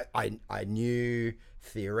I knew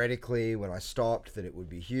theoretically when I stopped that it would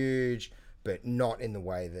be huge, but not in the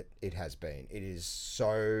way that it has been. It is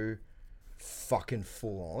so fucking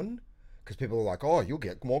full on because people are like, oh, you'll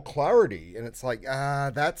get more clarity. And it's like,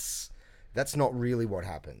 that's not really what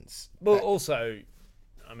happens. Well, also,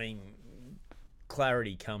 I mean,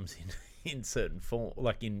 clarity comes in certain form,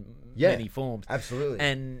 like in many forms. Absolutely.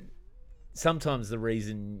 And sometimes the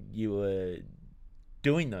reason you were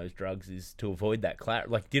doing those drugs is to avoid that clarity.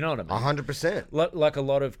 Like, do you know what I mean? 100%. Like a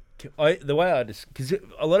lot of because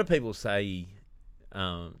a lot of people say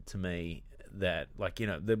to me that, like,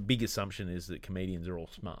 the big assumption is that comedians are all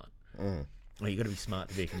smart. Well, you got to be smart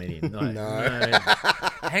to be a comedian. No.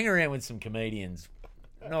 Hang around with some comedians.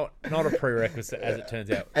 Not a prerequisite, as it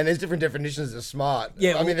turns out. And there's different definitions of smart.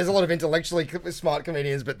 Yeah, I mean, there's a lot of intellectually smart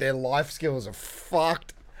comedians, but their life skills are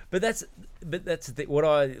fucked. But that's what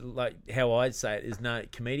I like. How I say it is, no,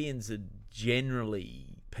 comedians are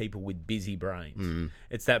generally people with busy brains.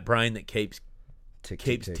 It's that brain that keeps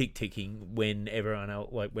ticking when everyone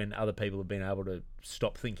else, like when other people have been able to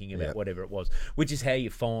stop thinking about whatever it was, which is how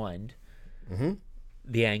you find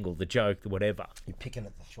the angle, the joke, the whatever. You're picking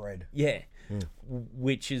at the thread. Yeah.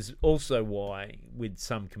 Which is also why with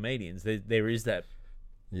some comedians there is that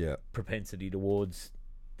propensity towards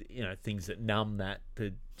things that numb that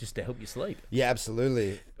just to help you sleep. Yeah,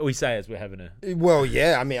 absolutely. We say as we're having a well,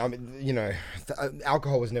 yeah. I mean,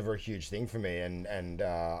 alcohol was never a huge thing for me, and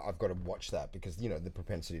I've got to watch that because the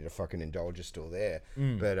propensity to fucking indulge is still there.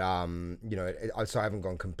 But so I haven't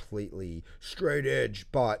gone completely straight edge,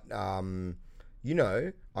 but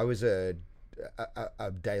I was a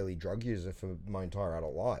daily drug user for my entire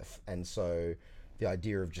adult life, and so the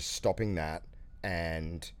idea of just stopping that,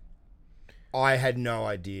 and I had no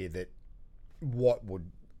idea that what would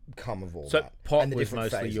come of all that. So pot and the was different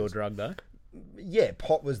mostly phases. your drug, though. Yeah,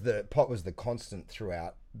 pot was the constant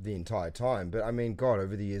throughout the entire time. But I mean, God,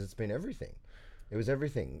 over the years, it's been everything. It was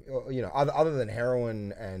everything. Other than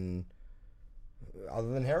heroin and other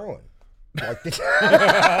than heroin. Like this.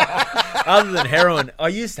 Other than heroin, I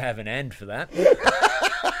used to have an and for that.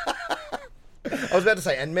 I was about to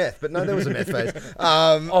say and meth, but no, there was a meth phase.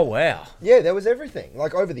 Oh wow! Yeah, there was everything.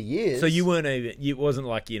 Like over the years. So you weren't even. It wasn't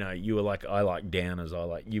like you were like I like downers.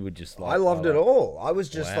 You were just like I loved it all. I was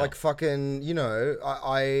just like fucking.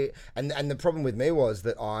 I and the problem with me was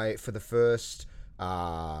that I for the first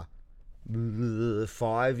 5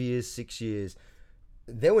 years, 6 years,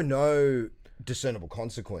 there were no discernible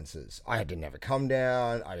consequences. I didn't have a come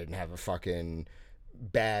down. I didn't have a fucking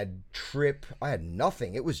bad trip. I had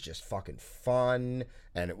nothing. It was just fucking fun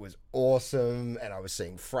and it was awesome, and I was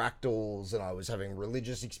seeing fractals and I was having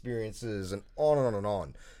religious experiences and on and on and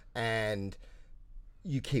on. And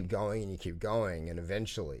you keep going and you keep going, and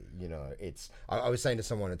eventually, it's I was saying to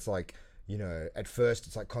someone, it's like, at first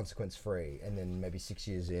it's like consequence free, and then maybe 6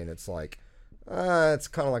 years in it's like it's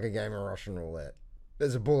kind of like a game of Russian roulette.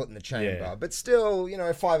 there's a bullet in the chamber. Yeah. But still,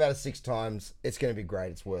 5 out of 6 times, it's going to be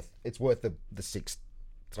great. It's worth the sixth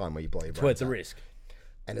time where you blow your It's brains worth the out. risk.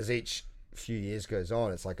 And as each few years goes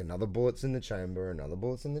on, it's like another bullet's in the chamber, another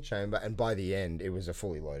bullet's in the chamber, and by the end, it was a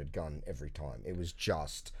fully loaded gun every time. It was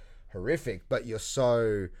just horrific. But you're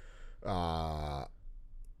so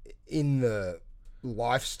in the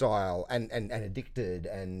lifestyle and addicted,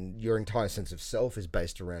 and your entire sense of self is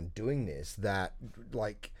based around doing this, that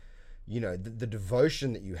like the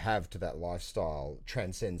devotion that you have to that lifestyle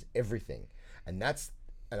transcends everything. And that's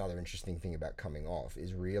another interesting thing about coming off,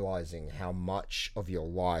 is realizing how much of your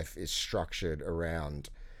life is structured around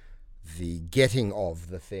the getting of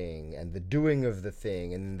the thing and the doing of the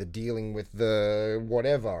thing and the dealing with the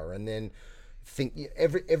whatever, and then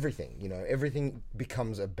everything everything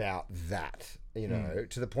becomes about that,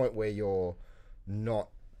 to the point where you're not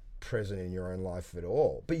present in your own life at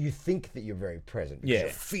all, but you think that you're very present because you're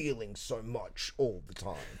feeling so much all the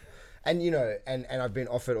time. And and I've been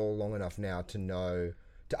off it all long enough now to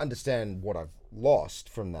understand what I've lost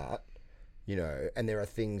from that, and there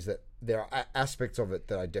are aspects of it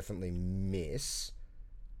that I definitely miss.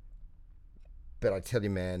 But I tell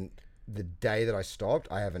you, man, the day that I stopped,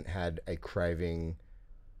 I haven't had a craving.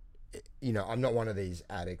 I'm not one of these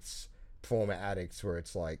former addicts, where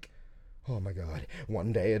it's like, oh my God,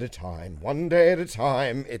 one day at a time. I'm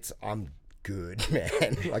good,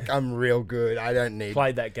 man. Like, I'm real good. I don't need...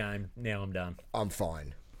 Played that game. Now I'm done. I'm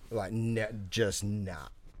fine. Like, just nah.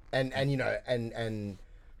 And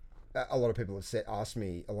a lot of people have asked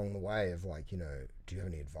me along the way of like, do you have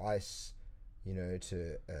any advice,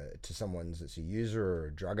 to someone that's a user or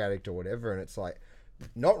a drug addict or whatever? And it's like,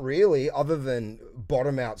 not really, other than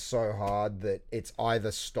bottom out so hard that it's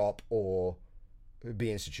either stop or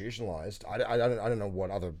be institutionalized. I don't know what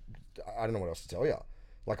else to tell you.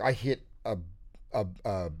 Like, I hit a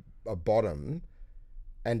bottom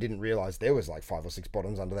and didn't realize there was like 5 or 6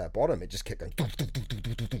 bottoms under that bottom. It just kept going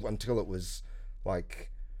until it was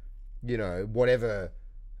like, whatever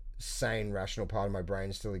sane, rational part of my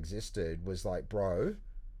brain still existed was like, bro,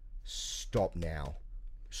 stop now,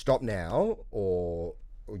 or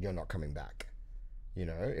you're not coming back.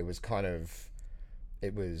 It was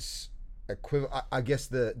I guess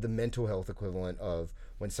the mental health equivalent of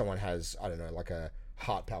when someone has, I don't know, like a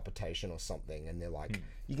heart palpitation or something, and they're like,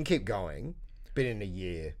 you can keep going, but in a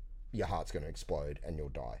year your heart's going to explode and you'll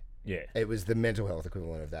die. Yeah. It was the mental health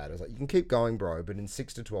equivalent of that. It was like, you can keep going, bro, but in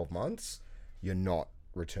 6 to 12 months you're not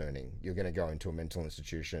returning. You're going to go into a mental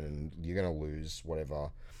institution and you're going to lose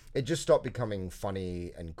whatever. It just stopped becoming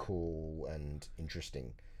funny and cool and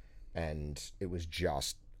interesting, and it was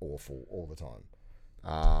just awful all the time.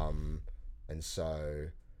 And so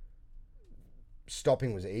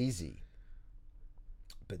stopping was easy,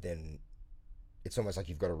 but then it's almost like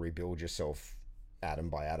you've got to rebuild yourself atom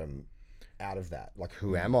by atom out of that. Like,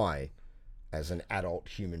 who am I as an adult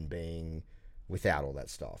human being without all that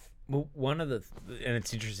stuff? Well, one of and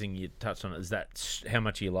it's interesting you touched on it, is that how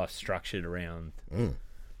much of your life structured around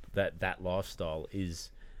that lifestyle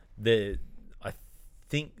is I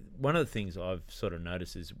think one of the things I've sort of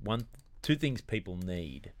noticed is two things people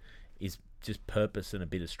need is just purpose and a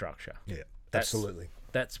bit of structure. Yeah, absolutely.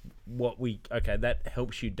 That's what that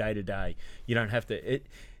helps you day to day. You don't have to,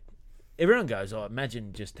 everyone goes, oh,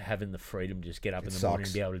 imagine just having the freedom to just get up in the morning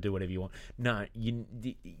and be able to do whatever you want. No, you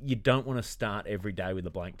don't want to start every day with a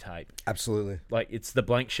blank tape. Absolutely. Like, it's the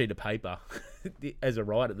blank sheet of paper. As a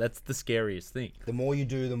writer, that's the scariest thing. The more you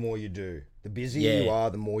do, the more you do. The busier you are,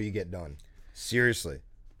 the more you get done. Seriously.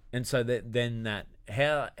 And so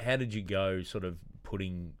how did you go sort of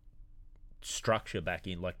putting structure back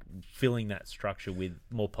in, like filling that structure with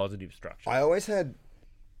more positive structure? I always had,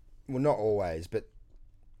 well, not always, but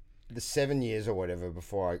the 7 years or whatever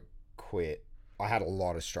before I quit, I had a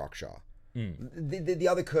lot of structure. The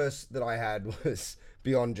other curse that I had was,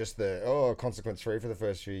 beyond just the consequence free for the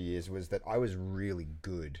first few years, was that I was really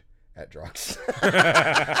good at drugs.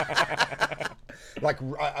 Like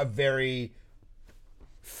a very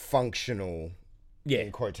functional,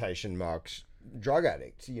 in quotation marks, drug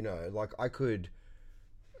addict. Like I could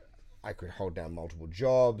hold down multiple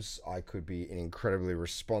jobs. I could be an incredibly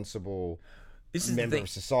responsible member of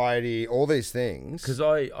society, all these things. Because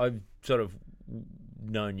I've sort of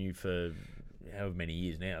known you for however many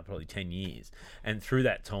years now, probably 10 years. And through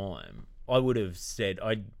that time, I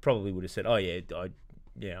probably would have said, oh yeah,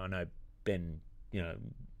 I know Ben,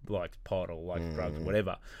 likes pot or likes drugs,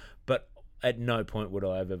 whatever. But at no point would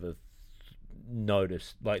I have ever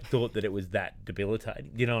noticed, thought that it was that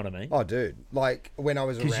debilitating. You know what I mean? Oh, dude. Like, when I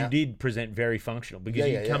was around... Because you did present very functional. Because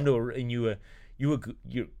you come to you're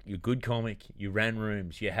a good comic. You ran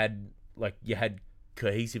rooms. You had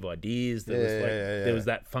cohesive ideas. There was there was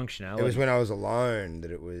that functionality. It was when I was alone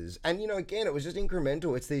that it was, and again, it was just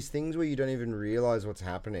incremental. It's these things where you don't even realize what's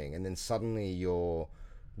happening, and then suddenly you're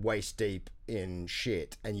waist deep in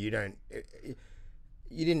shit, and you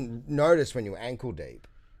didn't notice when you were ankle deep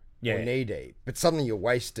or knee deep, but suddenly you're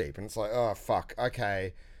waist deep, and it's like, oh fuck,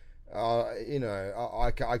 okay.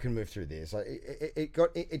 I can move through this.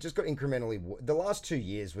 It just got incrementally. The last 2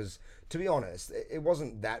 years was, to be honest, it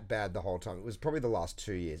wasn't that bad the whole time. It was probably the last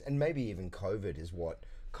 2 years, and maybe even COVID is what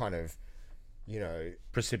kind of,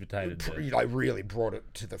 precipitated. Really brought it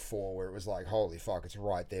to the fore, where it was like, holy fuck, it's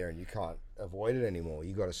right there, and you can't avoid it anymore.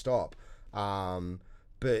 You got to stop.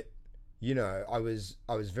 But I was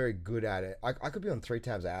very good at it. I could be on 3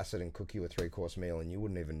 tabs of acid and cook you a 3-course meal, and you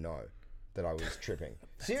wouldn't even know that I was tripping.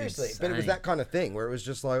 Seriously. insane. But it was that kind of thing where it was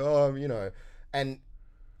just like, and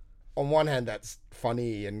on one hand that's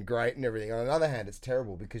funny and great and everything. On the other hand, it's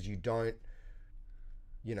terrible because you don't,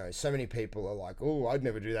 so many people are like, oh, I'd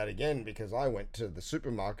never do that again because I went to the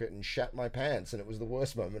supermarket and shat my pants and it was the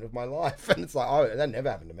worst moment of my life. And it's like, oh, that never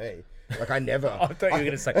happened to me. Like I never. I thought you were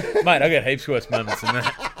going to say, mate, I got heaps worse moments than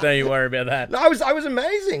that. Don't you worry about that. No, I was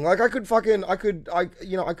amazing. Like I could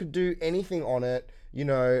do anything on it.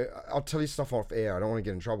 I'll tell you stuff off air. I don't want to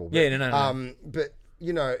get in trouble. But, Yeah, no. But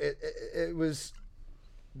it was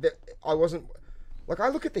that I wasn't like, I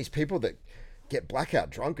look at these people that get blackout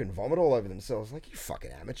drunk and vomit all over themselves. Like, you fucking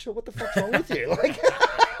amateur. What the fuck's wrong with you? Like,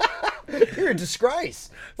 you're a disgrace.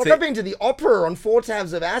 Like, I've been to the opera on 4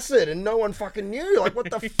 tabs of acid and no one fucking knew. Like, what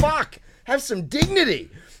the fuck? Have some dignity.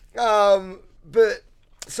 But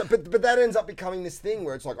that ends up becoming this thing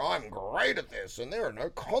where it's like, I'm great at this and there are no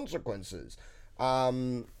consequences.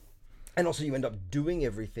 And also you end up doing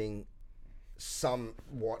everything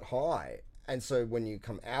somewhat high. And so when you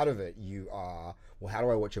come out of it, you are, well, how do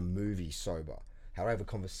I watch a movie sober? How do I have a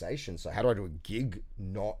conversation? So how do I do a gig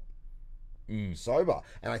not sober?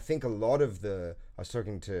 And I think a lot of I was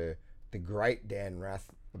talking to the great Dan Rath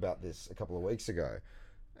about this a couple of weeks ago.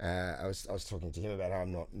 I was talking to him about how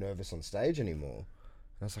I'm not nervous on stage anymore.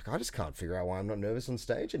 And I was like, I just can't figure out why I'm not nervous on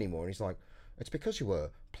stage anymore. And he's like, it's because you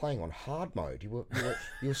were playing on hard mode. You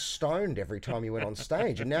were stoned every time you went on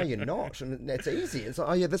stage, and now you're not, and it's easy. It's like,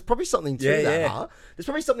 oh yeah, there's probably something to that, huh? There's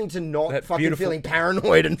probably something to not that fucking feeling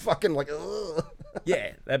paranoid and fucking like, ugh.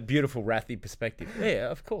 Yeah, that beautiful Rathy perspective.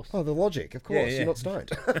 Yeah, of course. Oh, the logic, of course. Yeah. You're not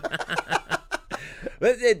stoned.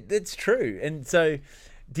 But it's true. And so,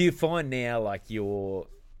 do you find now like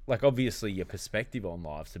obviously your perspective on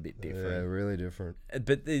life's a bit different? Yeah, really different.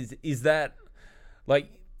 But is that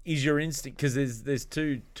like? Is your instinct, because there's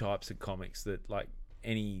 2 types of comics that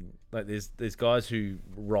there's guys who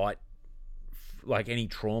write like any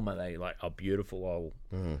trauma, they like are beautiful.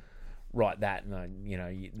 I'll write that,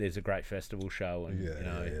 and there's a great festival show, and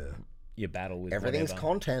you battle with everything's whatever.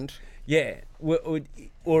 Content. Yeah,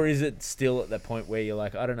 or is it still at that point where you're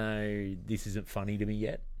like, I don't know, this isn't funny to me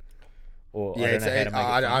yet, or I don't know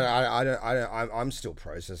how to make it funny? I'm still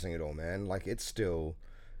processing it all, man. Like it's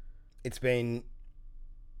been.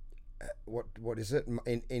 What is it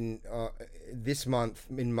in this month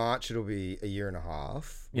in March? It'll be a year and a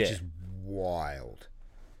half, which is wild.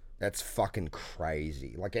 That's fucking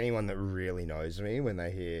crazy. Like anyone that really knows me, when they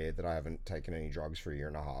hear that I haven't taken any drugs for a year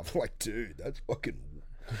and a half, like, dude, that's fucking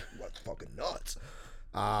nuts.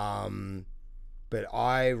 But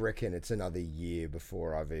I reckon it's another year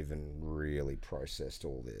before I've even really processed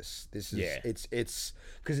all this. This is it's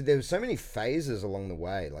because there were so many phases along the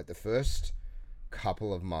way. Like the first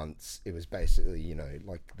couple of months, it was basically,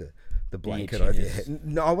 like the blanket over your head.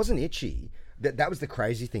 No, I wasn't itchy. That was the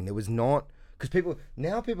crazy thing. There was not, because people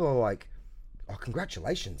are like, oh,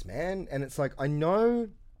 congratulations, man. And it's like, I know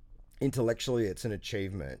intellectually it's an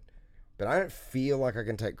achievement, but I don't feel like I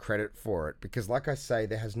can take credit for it because, like I say,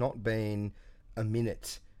 there has not been a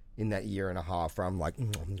minute in that year and a half where I'm like,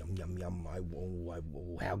 yum, yum, yum,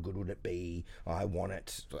 how good would it be? I want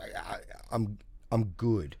it. I'm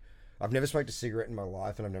good. I've never smoked a cigarette in my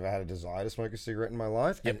life, and I've never had a desire to smoke a cigarette in my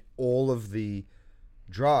life. Yep. And all of the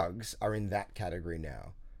drugs are in that category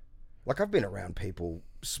now. Like, I've been around people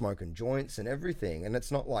smoking joints and everything, and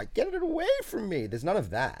it's not like, get it away from me. There's none of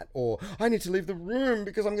that. Or, I need to leave the room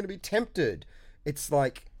because I'm going to be tempted. It's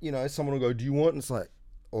like, someone will go, do you want? And it's like,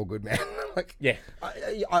 all good, man. Like, yeah.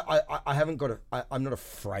 I haven't got I'm not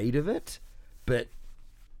afraid of it, but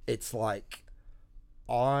it's like,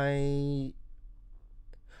 I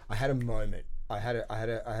had a moment. I had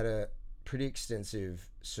a pretty extensive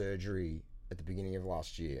surgery at the beginning of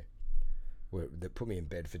last year that put me in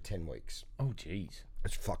bed for 10 weeks. Oh, jeez.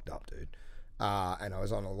 It's fucked up, dude. And I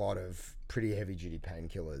was on a lot of pretty heavy duty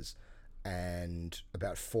painkillers, and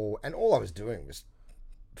and all I was doing was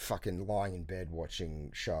fucking lying in bed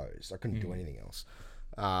watching shows. I couldn't do anything else.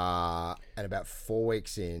 And about 4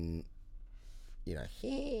 weeks in,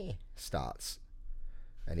 he starts.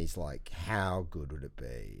 And he's like, how good would it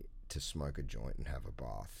be to smoke a joint and have a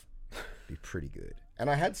bath? Be pretty good. And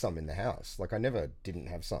I had some in the house. Like, I never didn't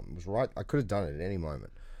have some. It was right. I could have done it at any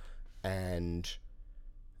moment. And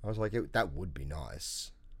I was like, that would be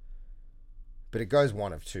nice. But it goes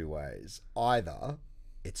one of two ways. Either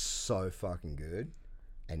it's so fucking good,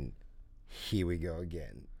 and here we go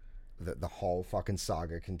again. The whole fucking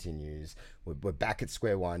saga continues. We're back at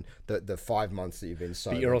square one. The 5 months that you've been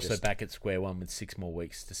sober. But you're also back at square one with 6 more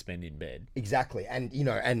weeks to spend in bed. Exactly, and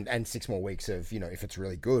and 6 more weeks of if it's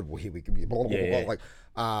really good, well, here we can be blah, blah, blah, like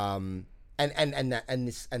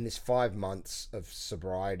and this 5 months of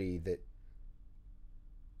sobriety that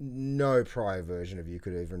no prior version of you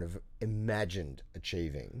could even have imagined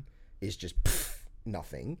achieving is just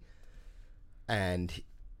nothing, and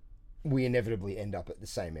we inevitably end up at the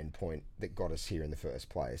same end point that got us here in the first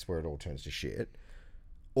place, where it all turns to shit.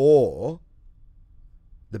 Or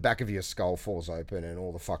the back of your skull falls open and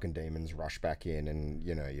all the fucking demons rush back in and,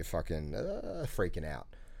 you're fucking freaking out.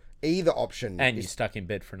 Either option... And you're stuck in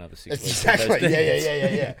bed for another 6 weeks. Exactly,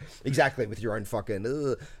 yeah. Exactly, with your own fucking...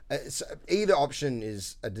 So either option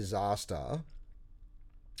is a disaster.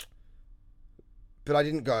 But I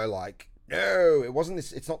didn't go like, no, it wasn't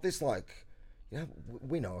this... It's not this like...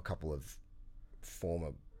 we know a couple of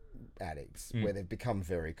former addicts where they've become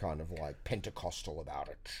very kind of like Pentecostal about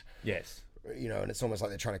it. Yes. And it's almost like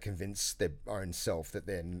they're trying to convince their own self that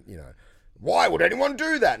then, why would anyone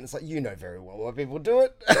do that? And it's like, very well why people do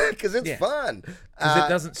it, because it's fun. Because it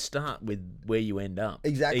doesn't start with where you end up.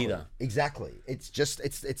 Exactly. Either. Exactly. It's just,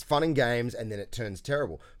 it's fun and games, and then it turns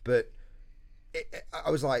terrible. But I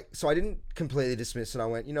was like, so I didn't completely dismiss it. I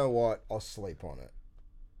went, you know what? I'll sleep on it.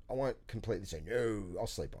 I won't completely say, no, I'll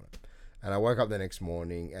sleep on it. And I woke up the next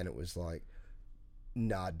morning and it was like,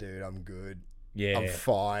 nah, dude, I'm good. Yeah. I'm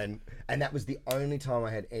fine. And that was the only time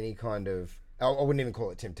I had any kind of, I wouldn't even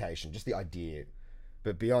call it temptation, just the idea.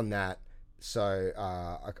 But beyond that, so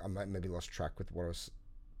I maybe lost track with what I was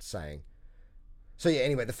saying. So yeah,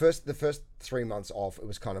 anyway, the first 3 months off, it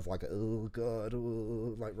was kind of like, oh God,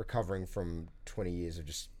 like recovering from 20 years of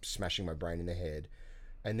just smashing my brain in the head.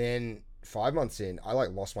 And then 5 months in, I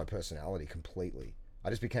lost my personality completely.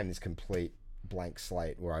 I just became this complete blank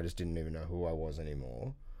slate where I just didn't even know who I was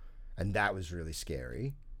anymore. And that was really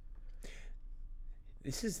scary.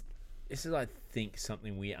 This is I think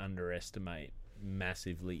something we underestimate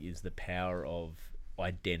massively is the power of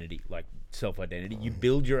identity, like self-identity. You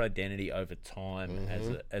build your identity over time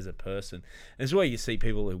as a person. And it's why you see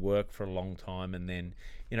people who work for a long time and then,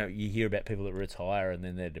 you hear about people that retire and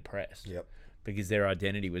then they're depressed. Yep. Because their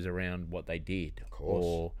identity was around what they did. Of course.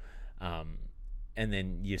 Or, and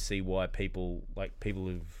then you see why people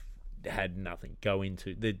who've had nothing go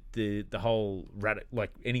into the whole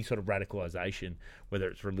any sort of radicalization, whether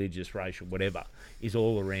it's religious, racial, whatever, is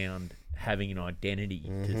all around having an identity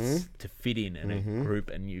to fit in a group,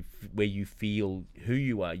 and where you feel who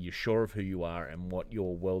you are, you're sure of who you are and what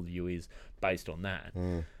your worldview is based on that.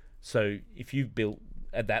 So if you've built,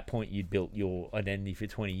 at that point you'd built your identity for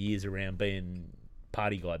 20 years around being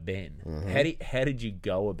party guy Ben. How did you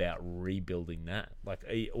go about rebuilding that? Like,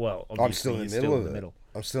 well, I'm still in the middle of it.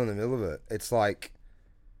 I'm still in the middle of it. It's like,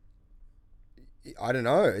 I don't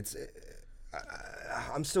know.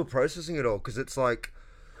 I'm still processing it all, because it's like,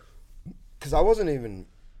 because I wasn't even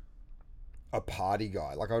a party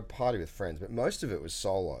guy. Like, I would party with friends, but most of it was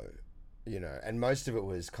solo, and most of it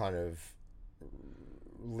was kind of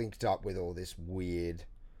linked up with all this weird,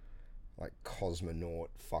 like, cosmonaut,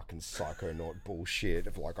 fucking psychonaut bullshit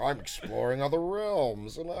of like, I'm exploring other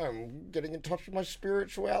realms and I'm getting in touch with my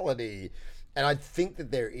spirituality. And I think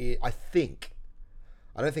that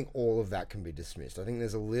I don't think all of that can be dismissed. I think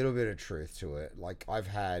there's a little bit of truth to it. Like, I've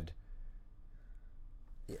had,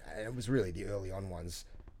 and it was really the early on ones,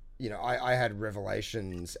 I had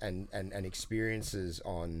revelations and experiences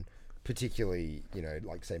on particularly,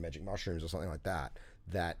 like, say, magic mushrooms or something like that,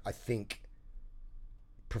 that I think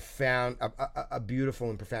profound, are beautiful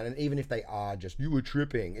and profound. And even if they are just, you were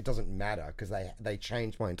tripping, it doesn't matter, because they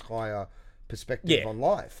changed my entire perspective on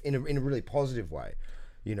life in a really positive way.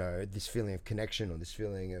 This feeling of connection, or this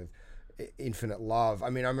feeling of infinite love. I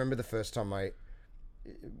mean, I remember the first time I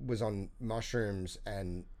was on mushrooms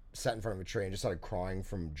and sat in front of a tree and just started crying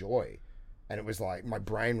from joy. And it was like, my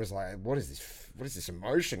brain was like, what is this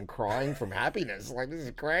emotion? Crying from happiness? Like, this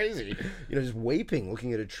is crazy. Just weeping,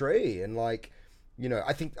 looking at a tree. And like,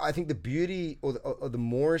 I think the beauty or the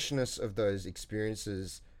Moorishness of those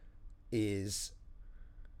experiences is,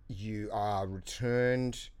 you are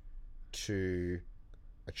returned to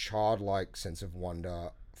a childlike sense of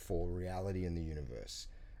wonder for reality in the universe,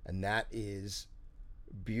 and that is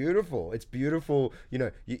beautiful. It's beautiful. You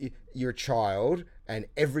know, you're a child and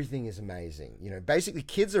everything is amazing. You know, basically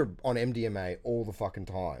kids are on MDMA all the fucking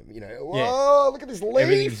time. You know, whoa, look at this leaf.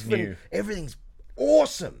 Everything's new. Everything's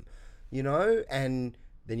awesome. You know, and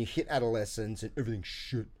then you hit adolescence and everything's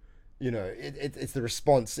shit. You know, it's the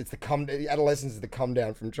response. It's adolescence is the come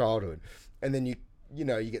down from childhood, and then you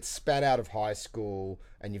get spat out of high school,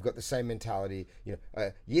 and you've got the same mentality. You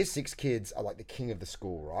know, year 6 kids are like the king of the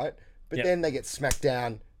school, right? But then they get smacked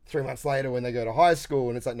down 3 months later when they go to high school,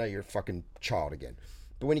 and it's like, no, you're a fucking child again.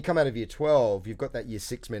 But when you come out of year 12, you've got that year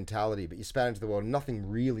 6 mentality, but you spat into the world and nothing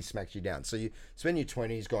really smacks you down. So you spend your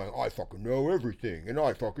 20s going, I fucking know everything, and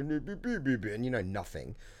I fucking, and you know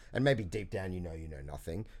nothing. And maybe deep down you know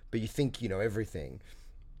nothing, but you think you know everything.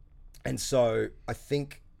 And so I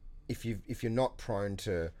think if you're not prone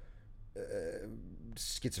to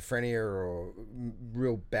schizophrenia or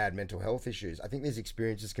real bad mental health issues, I think these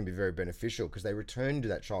experiences can be very beneficial because they return to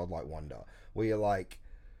that childlike wonder where you're like,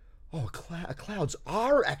 oh, clouds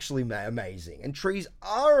are actually amazing and trees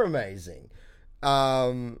are amazing.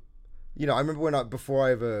 You know, I remember before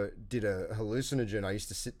I ever did a hallucinogen, I used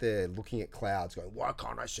to sit there looking at clouds going, why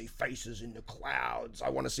can't I see faces in the clouds? I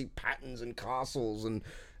want to see patterns and castles. And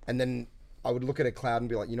then I would look at a cloud and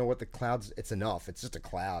be like, you know what, the clouds, it's enough. It's just a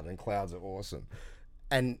cloud and clouds are awesome.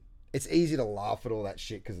 And it's easy to laugh at all that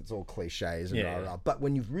shit because it's all cliches and rah-rah. But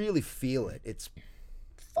when you really feel it, it's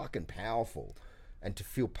fucking powerful. And to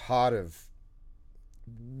feel part of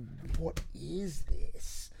what is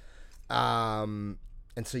this?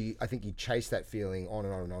 And so I think you chase that feeling on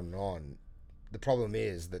and on and on and on. The problem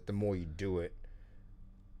is that the more you do it,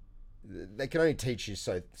 they can only teach you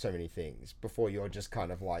so many things before you're just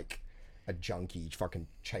kind of like a junkie fucking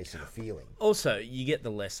chasing a feeling. Also, you get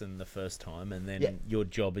the lesson the first time, and then your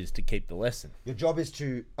job is to keep the lesson. Your job is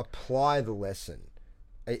to apply the lesson.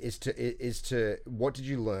 Is to what did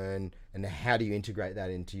you learn, and how do you integrate that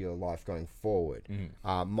into your life going forward?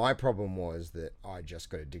 My problem was that I just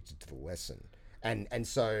got addicted to the lesson. And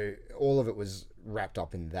so all of it was wrapped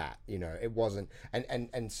up in that, you know, it wasn't,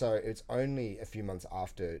 and so it's only a few months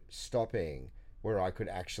after stopping where I could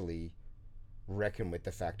actually reckon with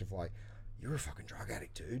the fact of like, you're a fucking drug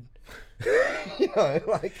addict, dude. You know,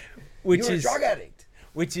 like, you're a drug addict.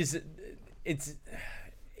 Which is, it's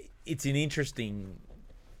an interesting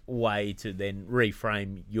way to then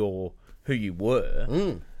reframe who you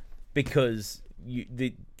were, because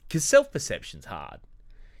self-perception's hard.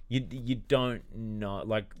 You don't know,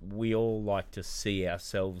 like, we all like to see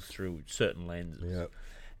ourselves through certain lenses,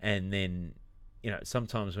 and then, you know,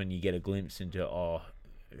 sometimes when you get a glimpse into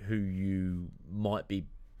who you might be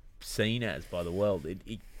seen as by the world,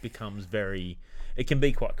 it becomes it can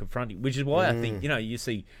be quite confronting, which is why I think, you know, you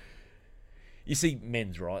see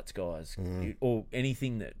men's rights guys, or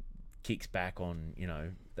anything that kicks back on, you know,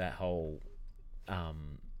 that whole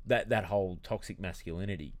that whole toxic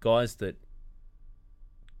masculinity, guys that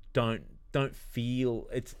don't feel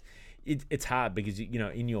it's hard because, you know,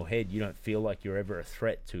 in your head you don't feel like you're ever a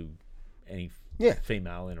threat to any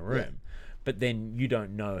female in a room, but then you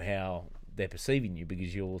don't know how they're perceiving you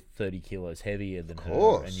because you're 30 kilos heavier than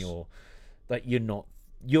her, and you're not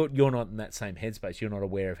in that same headspace. You're not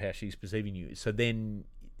aware of how she's perceiving you. So then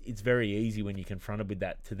it's very easy when you're confronted with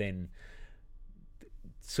that to then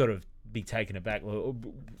sort of be taken aback.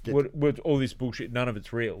 What all this bullshit, none of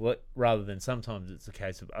it's real. Rather than sometimes it's a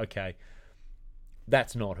case of, okay,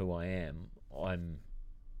 that's not who I am.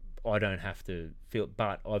 I don't have to feel,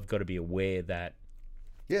 but I've got to be aware that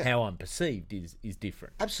how I'm perceived is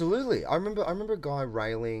different. Absolutely. I remember a guy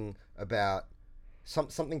railing about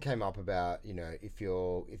something came up about, you know, if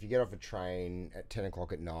you get off a train at 10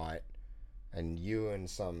 o'clock at night and you and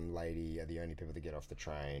some lady are the only people that get off the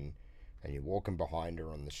train and you're walking behind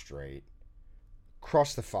her on the street,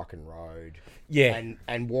 cross the fucking road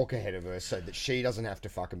and walk ahead of her so that she doesn't have to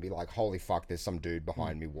fucking be like, holy fuck, there's some dude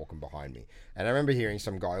behind me walking behind me. And I remember hearing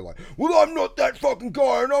some guy like, well, I'm not that fucking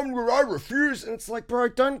guy and I refuse. And it's like, bro,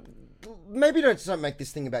 don't make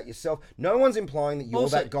this thing about yourself. No one's implying that you're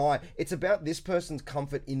that guy. It's about this person's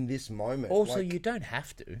comfort in this moment. Also, you don't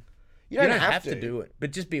have to. You don't have to do it.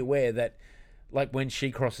 But just be aware that, like, when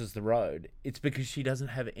she crosses the road, it's because she doesn't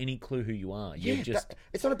have any clue who you are.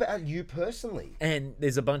 It's not about you personally. And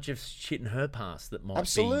there's a bunch of shit in her past that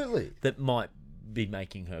might be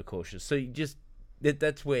making her cautious. So you just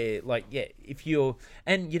that's where, like, if you're,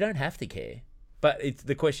 and you don't have to care, but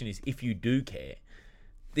the question is, if you do care,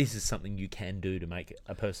 this is something you can do to make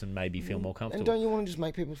a person maybe feel more comfortable. And don't you want to just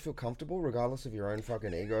make people feel comfortable, regardless of your own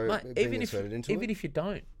fucking ego Mate, being inserted into it? Even if you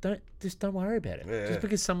don't worry about it. Yeah. Just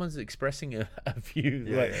because someone's expressing a view,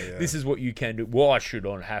 this is what you can do. Why should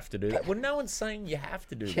I have to do that? Well, no one's saying you have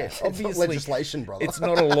to do that. It's Obviously, not legislation, brother. it's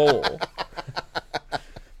not a law.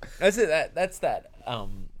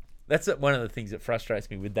 That's one of the things that frustrates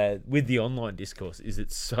me with the online discourse. Is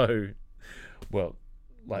it's so, well,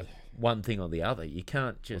 like one thing or the other. You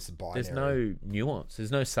can't just. There's no nuance.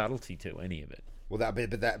 There's no subtlety to any of it. Well,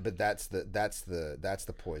 that's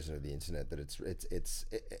the poison of the internet. That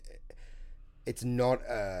it's not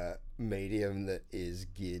a medium that is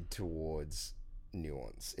geared towards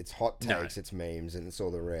nuance. It's hot takes, it's memes, and it's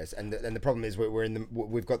all the rest. And the problem is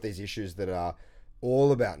we've got these issues that are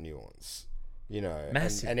all about nuance.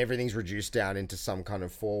 Massive. And everything's reduced down into some kind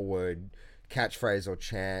of 4-word catchphrase or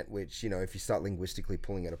chant, which, if you start linguistically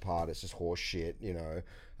pulling it apart, it's just horse shit. We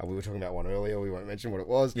were talking about one earlier, we won't mention what it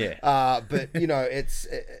was. But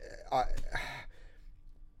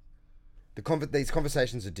these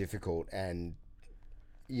conversations are difficult, and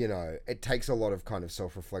it takes a lot of kind of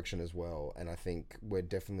self-reflection as well. And I think we're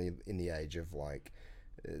definitely in the age of like,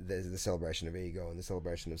 there's the celebration of ego and the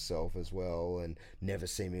celebration of self as well, and never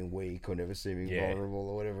seeming weak or never seeming vulnerable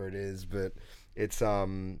or whatever it is. But it's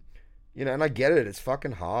and I get it, it's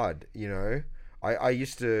fucking hard. I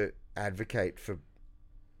used to advocate for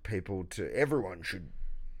people everyone should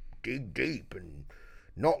dig deep and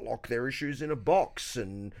not lock their issues in a box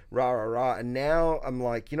and rah. And now I'm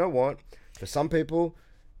like, you know what, for some people,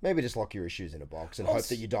 maybe just lock your issues in a box and hope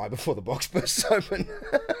that you die before the box bursts open.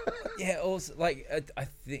 Yeah, also, like, I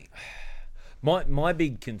think my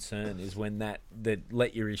big concern is when that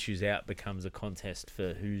let your issues out becomes a contest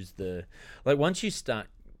for who's the... Like, once you start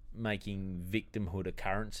making victimhood a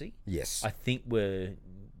currency, yes, I think we're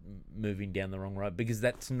moving down the wrong road, because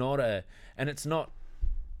that's not and it's not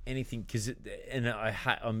anything,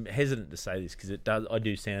 I'm hesitant to say this because I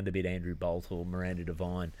do sound a bit Andrew Bolt or Miranda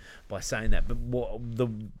Devine by saying that, but the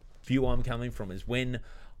view I'm coming from is when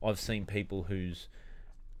I've seen people whose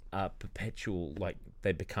perpetual, like,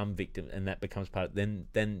 they become victim and that becomes part of,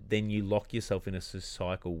 then you lock yourself in a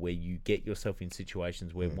cycle where you get yourself in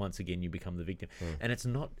situations where once again you become the victim, and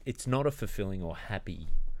it's not a fulfilling or happy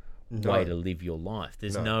way to live your life.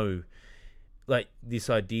 There's no like, this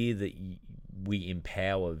idea that we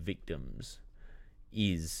empower victims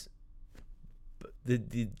is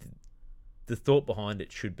the thought behind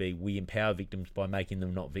it should be we empower victims by making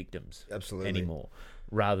them not victims anymore,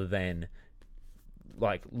 rather than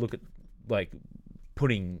like look at like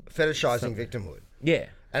putting fetishizing victimhood. Yeah.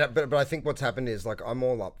 But I think what's happened is, like, I'm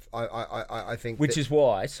all up. I think is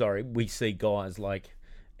why we see guys like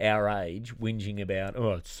our age whinging about,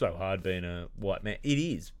 it's so hard being a white man. It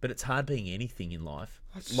is, but it's hard being anything in life.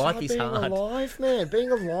 Life is hard. Being alive, man.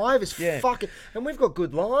 Being alive is fucking... And we've got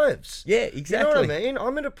good lives. Yeah, exactly. You know what I mean?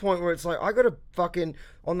 I'm at a point where it's like, I got to fucking...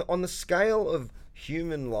 On the scale of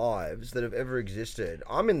human lives that have ever existed,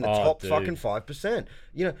 I'm in the top fucking 5%.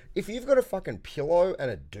 If you've got a fucking pillow and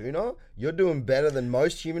a doona, you're doing better than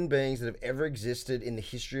most human beings that have ever existed in the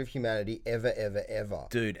history of humanity ever.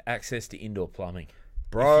 Dude, access to indoor plumbing.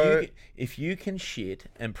 Bro, if you can shit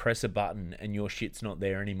and press a button and your shit's not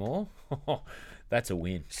there anymore, that's a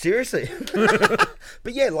win. Seriously.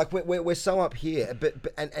 But yeah, like we're so up here, but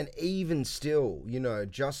even still,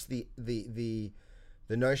 just the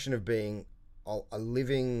notion of being a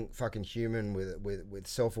living fucking human with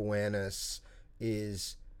self-awareness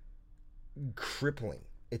is crippling.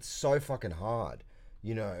 It's so fucking hard,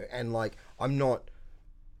 and like I don't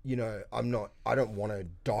want to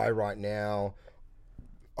die right now.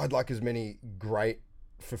 I'd like as many great,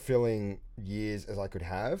 fulfilling years as I could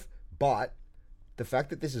have, but the fact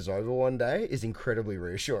that this is over one day is incredibly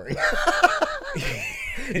reassuring. I'm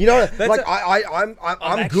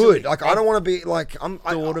good. Like, I don't want to be like I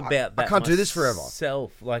can't do this forever.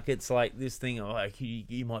 Like, it's like this thing. Like,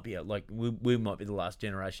 you might be like we might be the last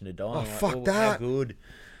generation to die. Oh, fuck that. How good.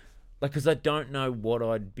 Like, because I don't know what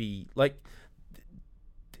I'd be like.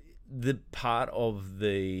 The part of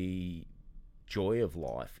the joy of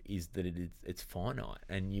life is that it's finite,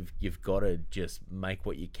 and you've got to just make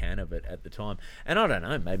what you can of it at the time. And I don't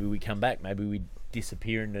know, maybe we come back, maybe we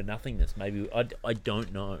disappear into nothingness, maybe I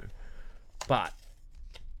don't know, but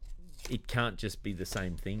it can't just be the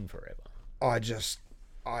same thing forever. I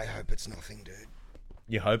hope it's nothing, dude.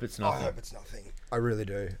 You hope it's nothing? I hope it's nothing. I really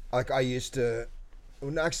do. Like, I used to...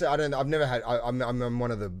 Well, actually, I've never had... I'm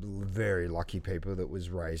one of the very lucky people that was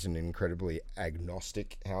raised in an incredibly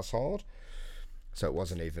agnostic household. So it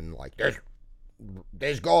wasn't even like,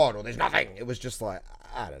 there's God or there's nothing. It was just like,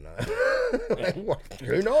 I don't know.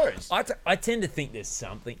 Who knows? I tend to think there's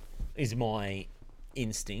something, is my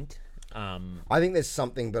instinct. I think there's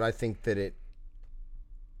something, but I think that it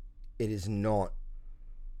is not.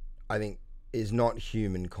 I think is not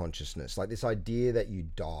human consciousness. Like this idea that you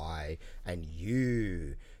die and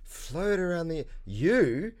you float around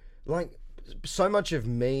like so much of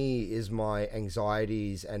me is my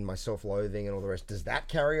anxieties and my self-loathing and all the rest. Does that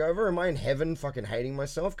carry over? Am I in heaven fucking hating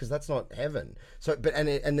myself? Because that's not heaven. So, but and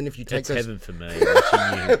then if you take It's those, heaven for me,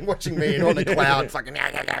 watching you. watching me on the cloud, fucking.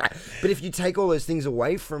 But if you take all those things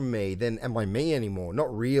away from me, then am I me anymore?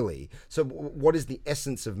 Not really. So, what is the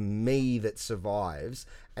essence of me that survives?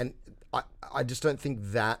 And I just don't think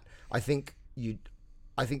that. I think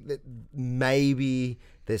that maybe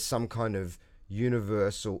there's some kind of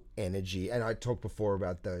universal energy, and I talked before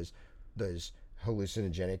about those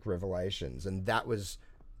hallucinogenic revelations, and that was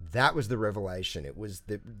the revelation. It was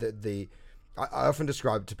the I often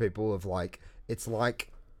describe it to people of like, it's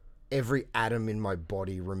like every atom in my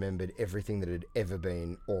body remembered everything that had ever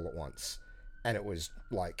been all at once, and it was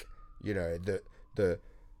like, you know, the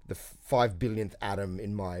 5 billionth atom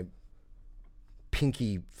in my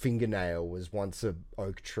pinky fingernail was once a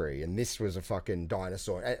oak tree, and this was a fucking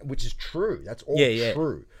dinosaur, which is true. That's all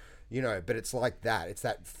true, you know. But it's like that. It's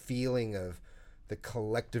that feeling of the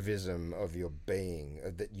collectivism of your being,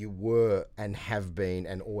 that you were and have been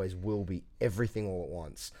and always will be everything all at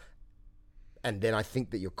once. And then I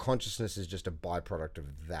think that your consciousness is just a byproduct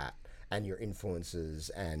of that, and your influences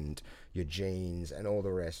and your genes and all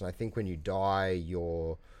the rest. And I think when you die,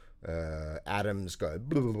 your atoms go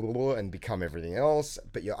blah, blah, blah, blah, and become everything else,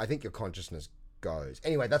 but I think your consciousness goes.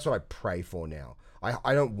 Anyway, that's what I pray for now.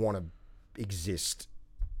 I don't want to exist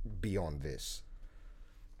beyond this.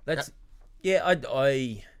 That's yeah.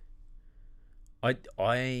 I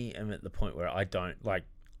am at the point where I don't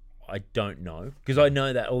know, because I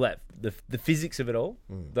know that all that the physics of it all,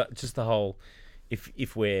 that just the whole,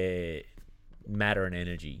 if we're matter and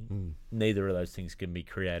energy, neither of those things can be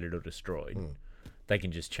created or destroyed. They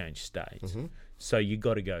can just change states. So you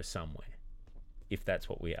got to go somewhere, if that's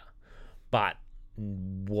what we are. But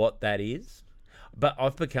what that is, but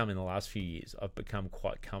I've become, in the last few years, I've become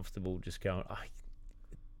quite comfortable just going,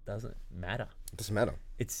 it doesn't matter. It doesn't matter.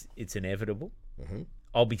 It's inevitable.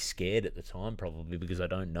 I'll be scared at the time probably because I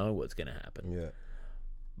don't know what's going to happen. Yeah.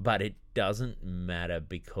 But it doesn't matter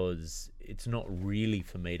because it's not really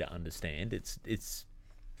for me to understand. It's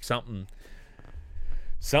something's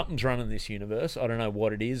running this universe. I don't know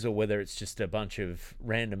what it is, or whether it's just a bunch of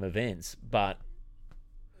random events, but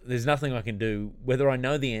there's nothing I can do. Whether I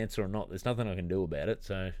know the answer or not, there's nothing I can do about it.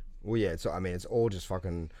 So, well, yeah. So I mean, it's all just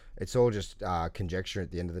conjecture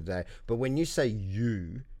at the end of the day. But when you say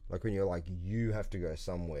you, like when you're like, you have to go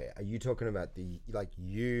somewhere, are you talking about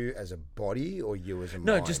you as a body, or you as a mind?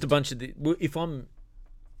 No, just a bunch of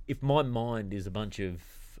if my mind is a bunch of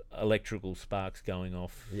electrical sparks going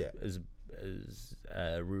off, as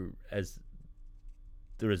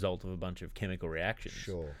the result of a bunch of chemical reactions.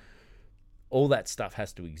 Sure. All that stuff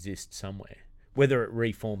has to exist somewhere. Whether it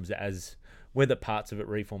reforms whether parts of it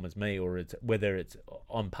reform as me, or whether it's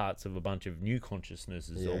on parts of a bunch of new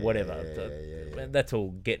consciousnesses or whatever. That's all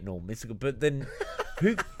getting all mystical. But then,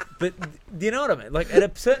 but do you know what I mean? Like at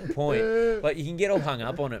a certain point, like you can get all hung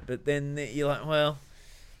up on it, but then you're like, well,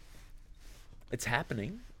 it's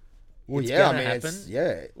happening. Well, it's gonna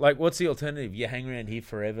happen. Like, what's the alternative? You hang around here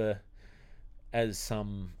forever as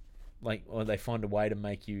some, or they find a way to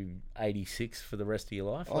make you 86 for the rest of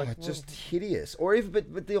your life. It's just hideous. Or even,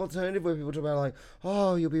 but the alternative where people talk about like,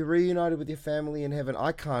 oh, you'll be reunited with your family in heaven.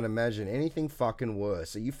 I can't imagine anything fucking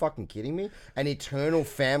worse. Are you fucking kidding me? An eternal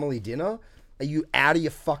family dinner? Are you out of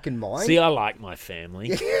your fucking mind? See, I like my family,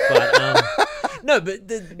 but no, but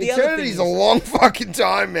the eternity's a long fucking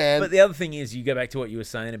time, man. But the other thing is, you go back to what you were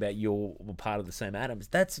saying about you're part of the same atoms.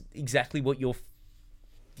 That's exactly what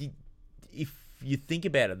if you think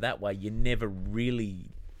about it that way, you're never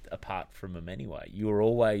really apart from them anyway. You're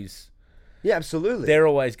always, absolutely. They're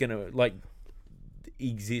always going to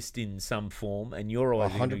exist in some form, and you're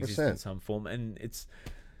always going to exist in some form, and it's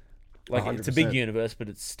like 100%. It's a big universe, but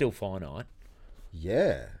it's still finite.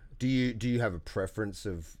 Yeah. Do you have a preference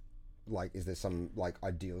of, like, is there some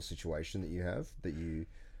ideal situation that you have that you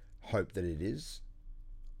hope that it is?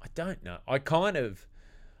 I don't know.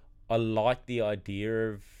 I like the idea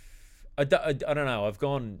of, I don't know. I've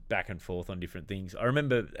gone back and forth on different things. I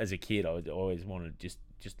remember as a kid, I always wanted just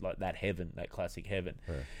like that heaven, that classic heaven.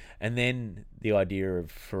 Yeah. And then the idea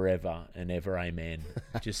of forever and ever, amen,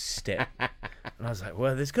 just step. And I was like,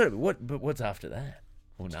 well, there's got to be, but what's after that?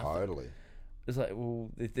 Well, nothing. Totally. It's like,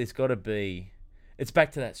 well, there's got to be, it's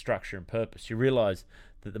back to that structure and purpose. You realise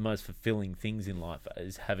that the most fulfilling things in life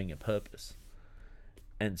is having a purpose.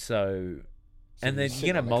 And so and then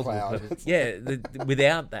you're gonna have multiple purposes. Yeah,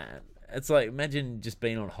 without that, it's like, imagine just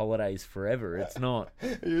being on holidays forever. It's not.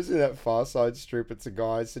 You see that Far Side strip? It's a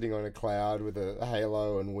guy sitting on a cloud with a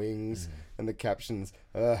halo and wings, and the captions,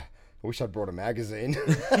 I wish I'd brought a magazine.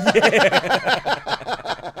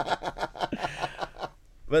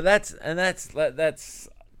 But that's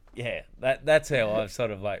how I've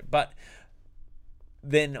sort of like. But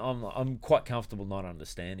then I'm quite comfortable not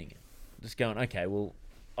understanding it. Just going, okay, well,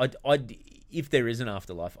 if there is an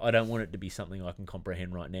afterlife, I don't want it to be something I can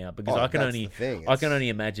comprehend right now, because I can only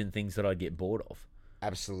imagine things that I'd get bored of.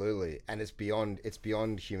 Absolutely, and it's beyond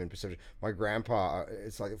human perception. My grandpa,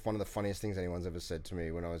 it's like one of the funniest things anyone's ever said to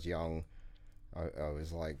me when I was young. I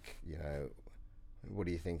was like, what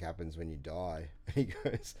do you think happens when you die? And he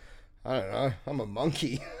goes, I don't know, I'm a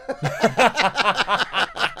monkey.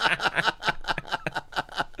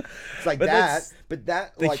 It's like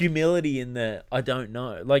the humility in the I don't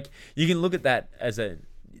know. Like, you can look at that as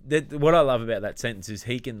what I love about that sentence is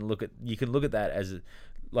you can look at that as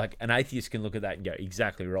like an atheist can look at that and go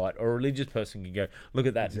exactly right, or a religious person can go look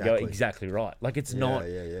at that and go exactly right. Like, it's not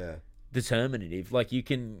determinative. Like, you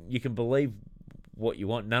can believe what you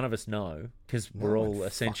want. None of us know, because we're all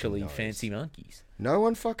essentially fancy monkeys. No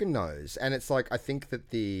one fucking knows. And it's like, I think that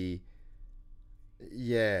the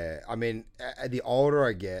older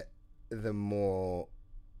I get, the more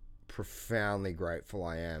profoundly grateful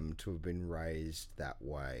I am to have been raised that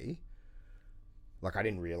way. Like, I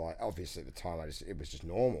didn't realize, obviously at the time, it was just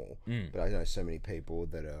normal. But I know so many people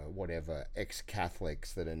that are whatever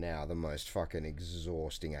ex-Catholics that are now the most fucking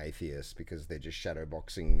exhausting atheists because they're just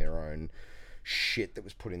shadowboxing their own shit that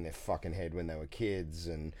was put in their fucking head when they were kids,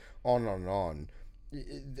 and on and on.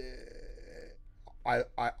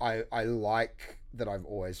 I like that I've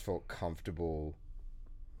always felt comfortable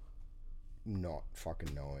not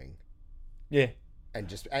fucking knowing. Yeah. And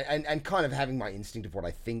just and kind of having my instinct of what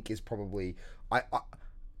I think is probably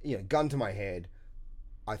gun to my head,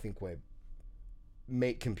 I think we're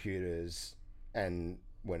meat computers, and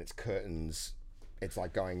when it's curtains, it's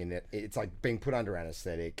like going in it. It's like being put under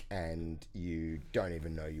anesthetic, and you don't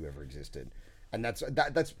even know you ever existed. And that's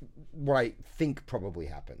what I think probably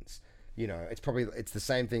happens. It's the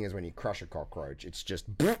same thing as when you crush a cockroach. It's just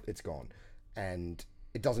it's gone, and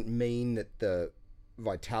it doesn't mean that the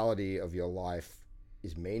vitality of your life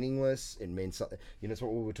is meaningless. It means something. It's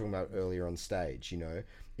what we were talking about earlier on stage.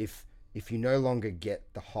 If you no longer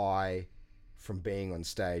get the high from being on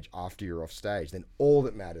stage after you're off stage, then all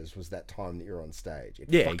that matters was that time that you're on stage.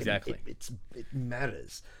 Exactly. It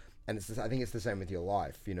matters, and I think it's the same with your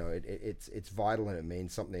life. It's vital, and it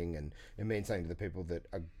means something, and it means something to the people that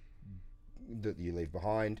you leave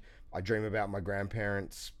behind. I dream about my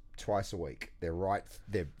grandparents twice a week. They're right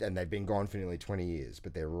there, and they've been gone for nearly 20 years,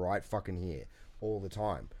 but they're right fucking here all the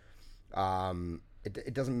time.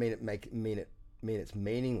 It doesn't mean it's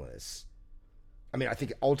meaningless. I mean, I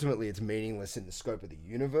think ultimately it's meaningless in the scope of the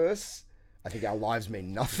universe. I think our lives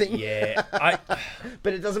mean nothing. Yeah,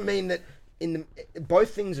 but it doesn't mean that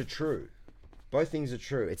both things are true. Both things are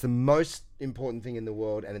true. It's the most important thing in the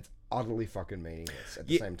world, and it's utterly fucking meaningless at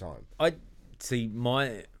the same time. I see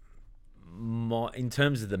my in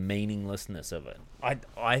terms of the meaninglessness of it.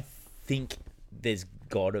 I think there's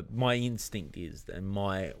my instinct is, and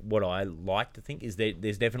what I like to think is that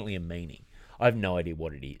there's definitely a meaning. I have no idea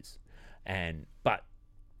what it is, but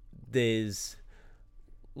there's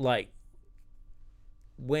like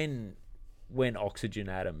when oxygen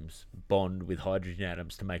atoms bond with hydrogen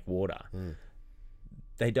atoms to make water,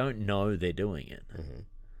 they don't know they're doing it.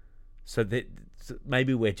 So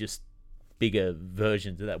maybe we're just bigger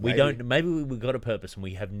versions of that. Maybe we've got a purpose and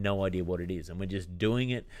we have no idea what it is, and we're just doing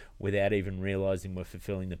it without even realizing we're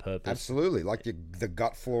fulfilling the purpose. Absolutely. Like the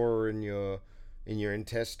gut flora in your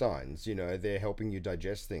intestines, they're helping you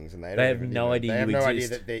digest things, and they have no idea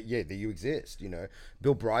that you exist.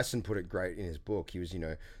 Bill Bryson put it great in his book. He was,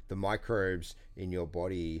 the microbes in your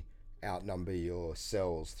body outnumber your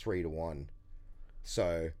cells 3-1.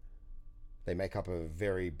 So they make up a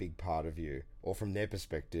very big part of you, or from their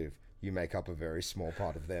perspective, you make up a very small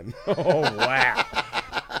part of them. Oh, wow.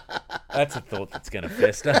 That's a thought that's going to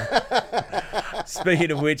fester. Speaking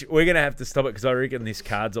of which, we're going to have to stop it because I reckon this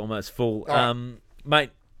card's almost full. Mate,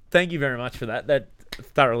 thank you very much for that. That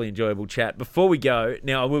thoroughly enjoyable chat. Before we go,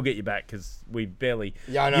 now I will get you back because we barely...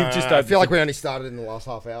 Yeah, I know. I feel like we only started in the last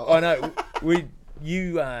half hour. I know.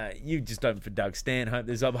 You just opened for Doug Stanhope.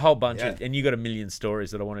 There's a whole bunch of, and you got a million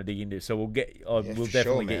stories that I want to dig into. So we'll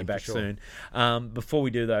definitely get you back soon. Before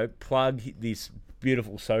we do though, plug this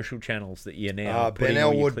beautiful social channels that you're now Ben putting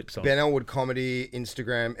all your clips on. Ben Elwood Comedy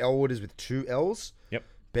Instagram. Elwood is with 2 L's. Yep.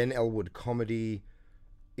 Ben Elwood Comedy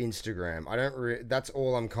Instagram. I don't. That's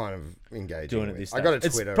all I'm kind of engaging Doing with. it this I got a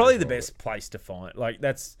stage. Twitter. It's probably as the well. best place to find. Like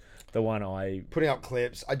that's the one I. Putting up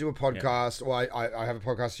clips. I do a podcast. Well, I have a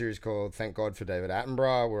podcast series called Thank God for David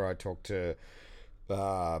Attenborough, where I talk to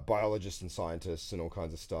biologists and scientists and all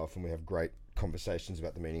kinds of stuff, and we have great conversations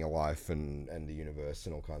about the meaning of life and the universe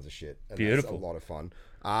and all kinds of shit. And Beautiful. That's a lot of fun.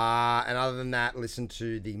 And other than that, listen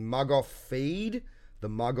to the Mug Off feed, the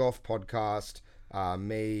Mug Off podcast.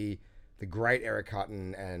 Me, the great Eric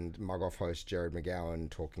Hutton, and Mug Off host Jared McGowan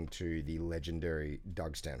talking to the legendary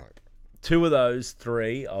Doug Stanhope. 2 of those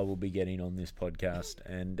 3 I will be getting on this podcast.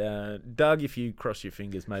 And Doug, if you cross your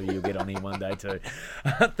fingers, maybe you'll get on here one day too.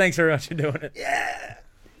 Thanks very much for doing it.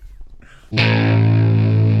 Yeah.